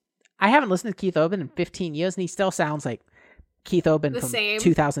 I haven't listened to Keith Urban in 15 years, and he still sounds like Keith Urban from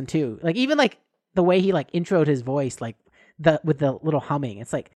 2002. Like, even like the way he like introed his voice, like with the little humming.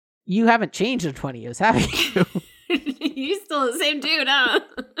 It's like, you haven't changed in 20 years, have you? You're still the same dude, huh?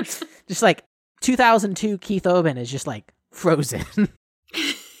 Just like 2002 Keith Urban is just like frozen.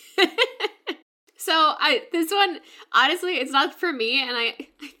 So this one, honestly, it's not for me, and I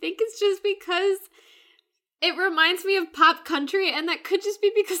think it's just because it reminds me of pop country, and that could just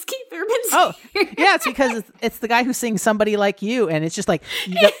be because Keith Urban's here. Yeah, it's because it's the guy who sings Somebody Like You, and it's just like,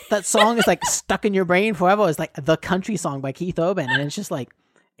 that song is like stuck in your brain forever. It's like the country song by Keith Urban, and it's just like,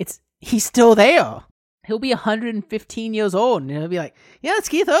 he's still there. He'll be 115 years old, and he'll be like, yeah, it's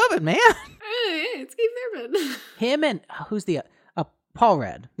Keith Urban, man. It's Keith Urban. Him and, who's the, Paul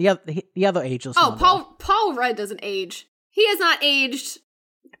Rudd, the other ageless one. Paul Rudd doesn't age. He has not aged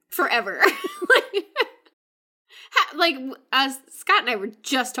forever. Like, as Scott and I were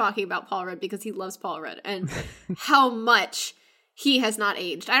just talking about Paul Rudd because he loves Paul Rudd and how much he has not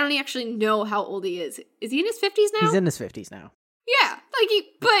aged. I don't actually know how old he is. Is he in his 50s now? He's in his 50s now. Yeah,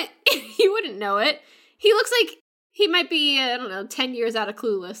 but he wouldn't know it. He looks like he might be, 10 years out of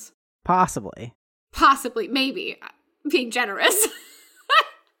Clueless. Possibly, maybe. Being generous.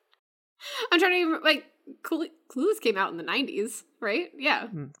 I'm trying to even, like, Clueless came out in the 90s, right? Yeah.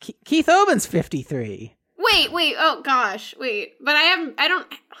 Keith Urban's 53. Wait, oh gosh, wait. But I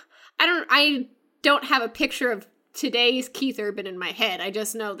don't have a picture of today's Keith Urban in my head. I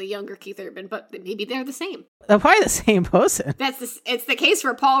just know the younger Keith Urban, but maybe they're the same. They're probably the same person. It's the case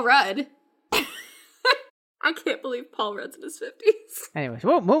for Paul Rudd. I can't believe Paul Rudd's in his 50s. Anyways,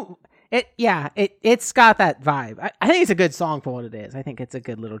 it's got that vibe. I think it's a good song for what it is. I think it's a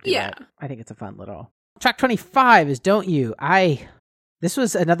good little duet. Yeah. I think it's a fun little. Track 25 is Don't You. This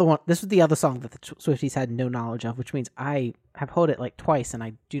was another one. This was the other song that the Swifties had no knowledge of, which means I have heard it like twice and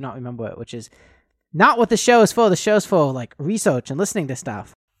I do not remember it, which is not what the show is for. The show's for like research and listening to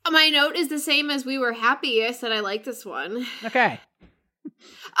stuff. My note is the same as We Were Happy. I said I like this one. Okay.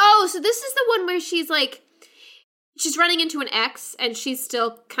 Oh, so this is the one where she's like, she's running into an ex and she's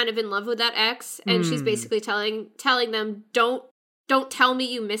still kind of in love with that ex. And she's basically telling them, don't tell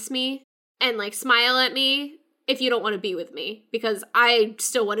me you miss me and like smile at me if you don't want to be with me because I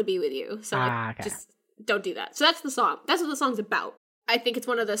still want to be with you. So like, just don't do that. So that's the song. That's what the song's about. I think it's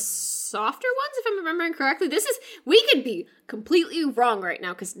one of the softer ones, if I'm remembering correctly. We could be completely wrong right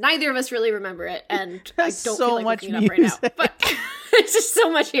now because neither of us really remember it, and I don't feel like looking it up right now. But it's just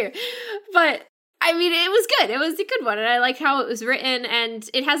so much here. But I mean, it was good. It was a good one, and I like how it was written, and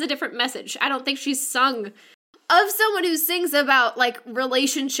it has a different message. I don't think she's sung of someone who sings about like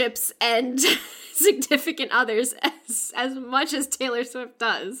relationships and significant others as much as Taylor Swift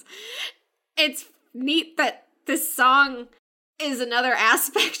does. It's neat that this song is another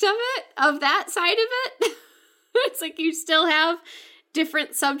aspect of it, of that side of it. It's like you still have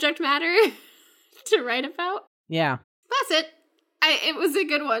different subject matter to write about. Yeah. That's it. It was a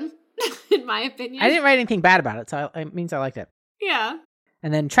good one, in my opinion. I didn't write anything bad about it, so it means I liked it. Yeah.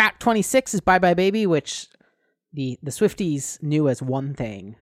 And then track 26 is Bye Bye Baby, which the Swifties knew as one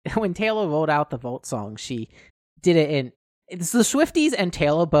thing. When Taylor rolled out the Vault song, she did it in... It's the Swifties and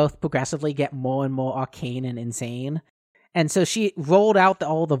Taylor both progressively get more and more arcane and insane. And so she rolled out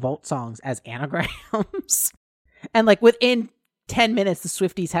all the Vault songs as anagrams. And like within 10 minutes, the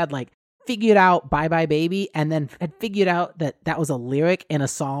Swifties had like figured out Bye Bye Baby and then had figured out that that was a lyric in a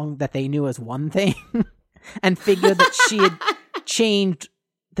song that they knew as one thing. And figured that she had changed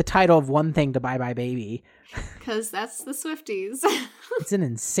the title of one thing to Bye Bye Baby. Because that's the Swifties. It's an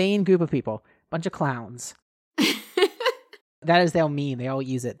insane group of people. Bunch of clowns. That is their meme. They all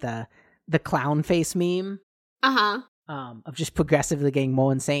use it. The clown face meme. Uh-huh. Of just progressively getting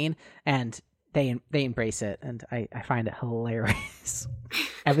more insane. And they embrace it. And I find it hilarious.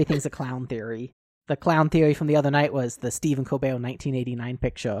 Everything's a clown theory. The clown theory from the other night was the Stephen Colbert 1989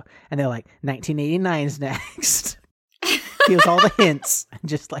 picture. And they're like, 1989's next. Gives all the hints.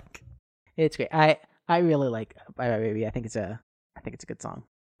 Just like, it's great. I really like Bye Bye Baby. I think it's a good song.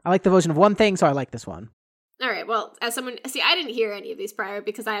 I like the version of One Thing, so I like this one. All right. Well, as someone, see, I didn't hear any of these prior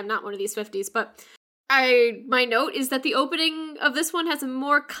because I am not one of these Swifties, but my note is that the opening of this one has a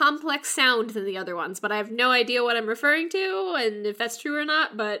more complex sound than the other ones, but I have no idea what I'm referring to and if that's true or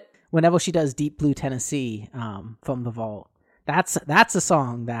not, but Whenever she does Deep Blue Tennessee from the Vault, that's a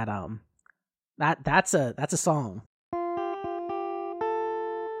song that's a song.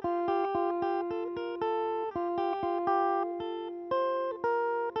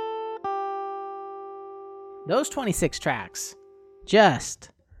 Those 26 tracks,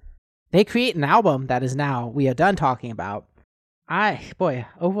 they create an album that is now, we are done talking about.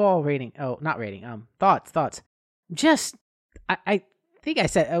 Overall rating, thoughts. I think I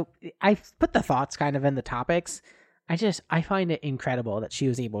said, I put the thoughts kind of in the topics. I find it incredible that she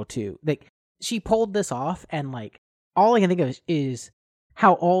was able to, like, she pulled this off, and like, all I can think of is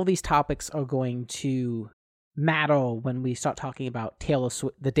how all these topics are going to matter when we start talking about Taylor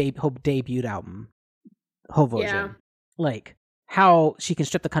Swift, her debut album. Whole version. Yeah. Like how she can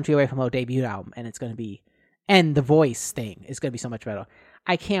strip the country away from her debut album and it's going to be, and the voice thing is going to be so much better.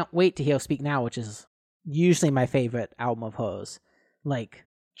 I can't wait to hear Speak Now, which is usually my favorite album of hers. Like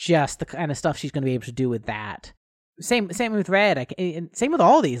just the kind of stuff she's going to be able to do with that. Same with Red. Same with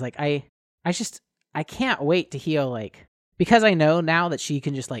all these. Like I can't wait to hear, like, because I know now that she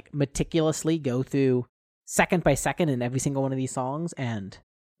can just like meticulously go through second by second in every single one of these songs and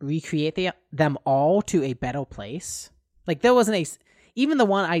recreate them all to a better place. Like there wasn't even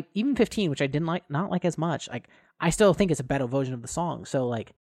 15, which I didn't not like as much. Like I still think it's a better version of the song. So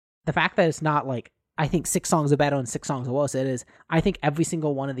like the fact that it's not like I think 6 songs are better and 6 songs are worse. It is. I think every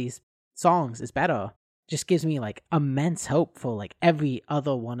single one of these songs is better. Just gives me like immense hope for like every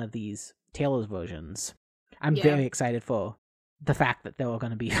other one of these Taylor's versions. I'm very excited for the fact that there are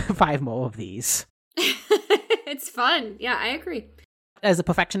going to be 5 more of these. It's fun. Yeah, I agree. As a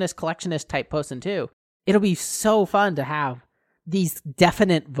perfectionist, collectionist type person too, it'll be so fun to have these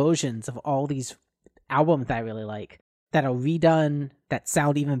definite versions of all these albums that I really like that are redone, that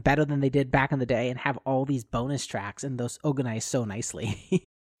sound even better than they did back in the day, and have all these bonus tracks and those organized so nicely.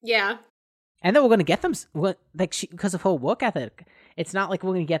 Yeah. And then we're going to get them, like, because of her work ethic. It's not like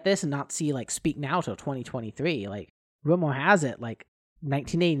we're going to get this and not see, like, Speak Now till 2023. Like, rumor has it, like,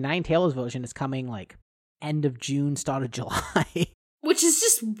 1989 Taylor's version is coming, like, end of June, start of July. Which is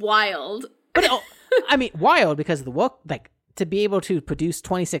just wild. But, I mean, wild because of the work, like, to be able to produce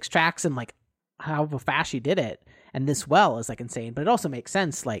 26 tracks and, like, however fast she did it, and this well is, like, insane. But it also makes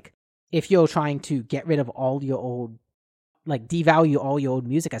sense, like, if you're trying to get rid of all your old, like, devalue all your old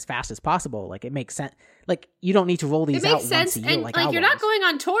music as fast as possible, like, it makes sense. Like, you don't need to roll these out once a year, and, like you're not going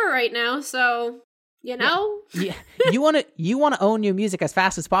on tour right now, so, you know? Yeah. You want to own your music as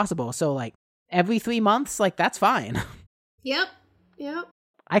fast as possible, so, like, every 3 months, like, that's fine. Yep.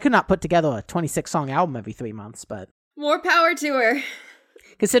 I could not put together a 26-song album every 3 months, but... More power to her.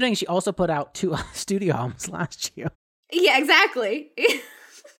 Considering she also put out 2 studio albums last year. Yeah, exactly.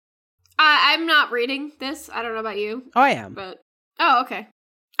 I'm not rating this. I don't know about you. Oh, I am. But oh, okay.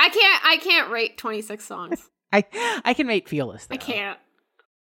 I can't rate 26 songs. I can rate Fearless, though. I can't.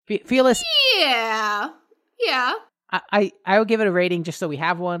 Fearless. Yeah. I will give it a rating just so we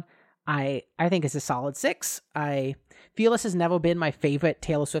have one. I think it's a solid 6. Fearless has never been my favorite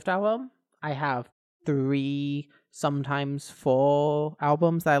Taylor Swift album. I have 3, sometimes 4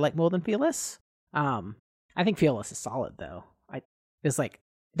 albums that I like more than Fearless. I think Fearless is solid though. It's like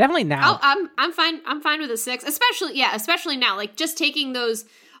definitely now. I'm fine with a 6, especially now. Like just taking those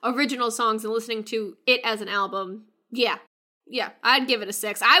original songs and listening to it as an album. Yeah, I'd give it a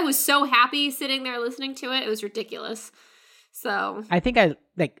 6. I was so happy sitting there listening to it. It was ridiculous. So I think I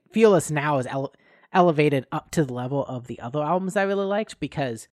like Fearless now is elevated up to the level of the other albums I really liked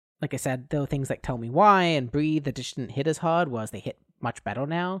because, like I said, though things like Tell Me Why and Breathe that just didn't hit as hard, was they hit much better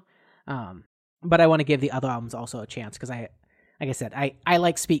now. But I want to give the other albums also a chance because like I said, I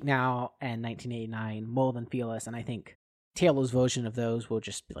like Speak Now and 1989 more than Fearless, and I think Taylor's version of those will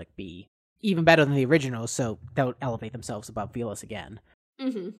just be even better than the originals, so they'll elevate themselves above Fearless again.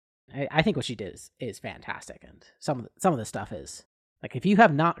 mm-hmm. I think what she did is fantastic, and some of the stuff is like, if you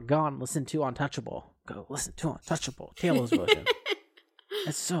have not listened to Untouchable, go listen to Untouchable, Taylor's version.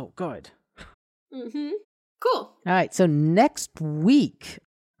 It's so good. Mm-hmm. Cool. All right, so next week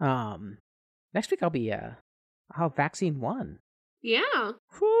I'll be I'll have Vaccine 1. Yeah.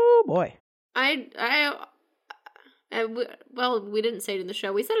 Whoo boy. Well, we didn't say it in the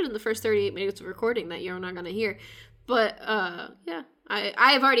show. We said it in the first 38 minutes of recording that you're not going to hear. But, yeah.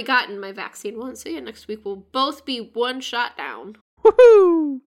 I have already gotten my Vaccine 1, so yeah, next week we'll both be one shot down.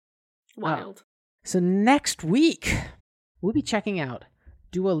 Woohoo! Wild. So next week, we'll be checking out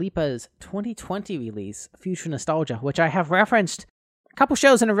Dua Lipa's 2020 release, Future Nostalgia, which I have referenced a couple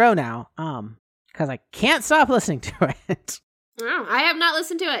shows in a row now, because I can't stop listening to it. Oh, I have not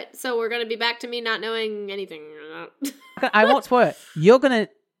listened to it, so we're going to be back to me not knowing anything. I won't spoil it.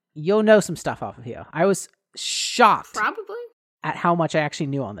 You'll know some stuff off of here. I was shocked Probably. at how much I actually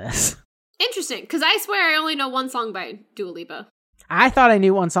knew on this. Interesting, because I swear I only know one song by Dua Lipa. I thought I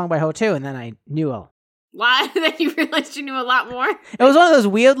knew one song by her too, and then I knew Why? Then you realized you knew a lot more? it was one of those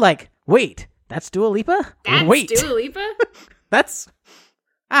weird, wait, that's Dua Lipa? That's Wait, Dua Lipa?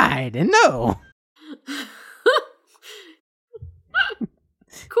 I didn't know.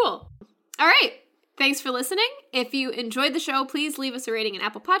 Cool. All right. Thanks for listening. If you enjoyed the show, please leave us a rating in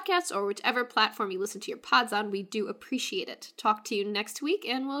Apple Podcasts or whichever platform you listen to your pods on. We do appreciate it. Talk to you next week,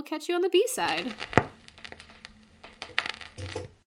 and we'll catch you on the B-side.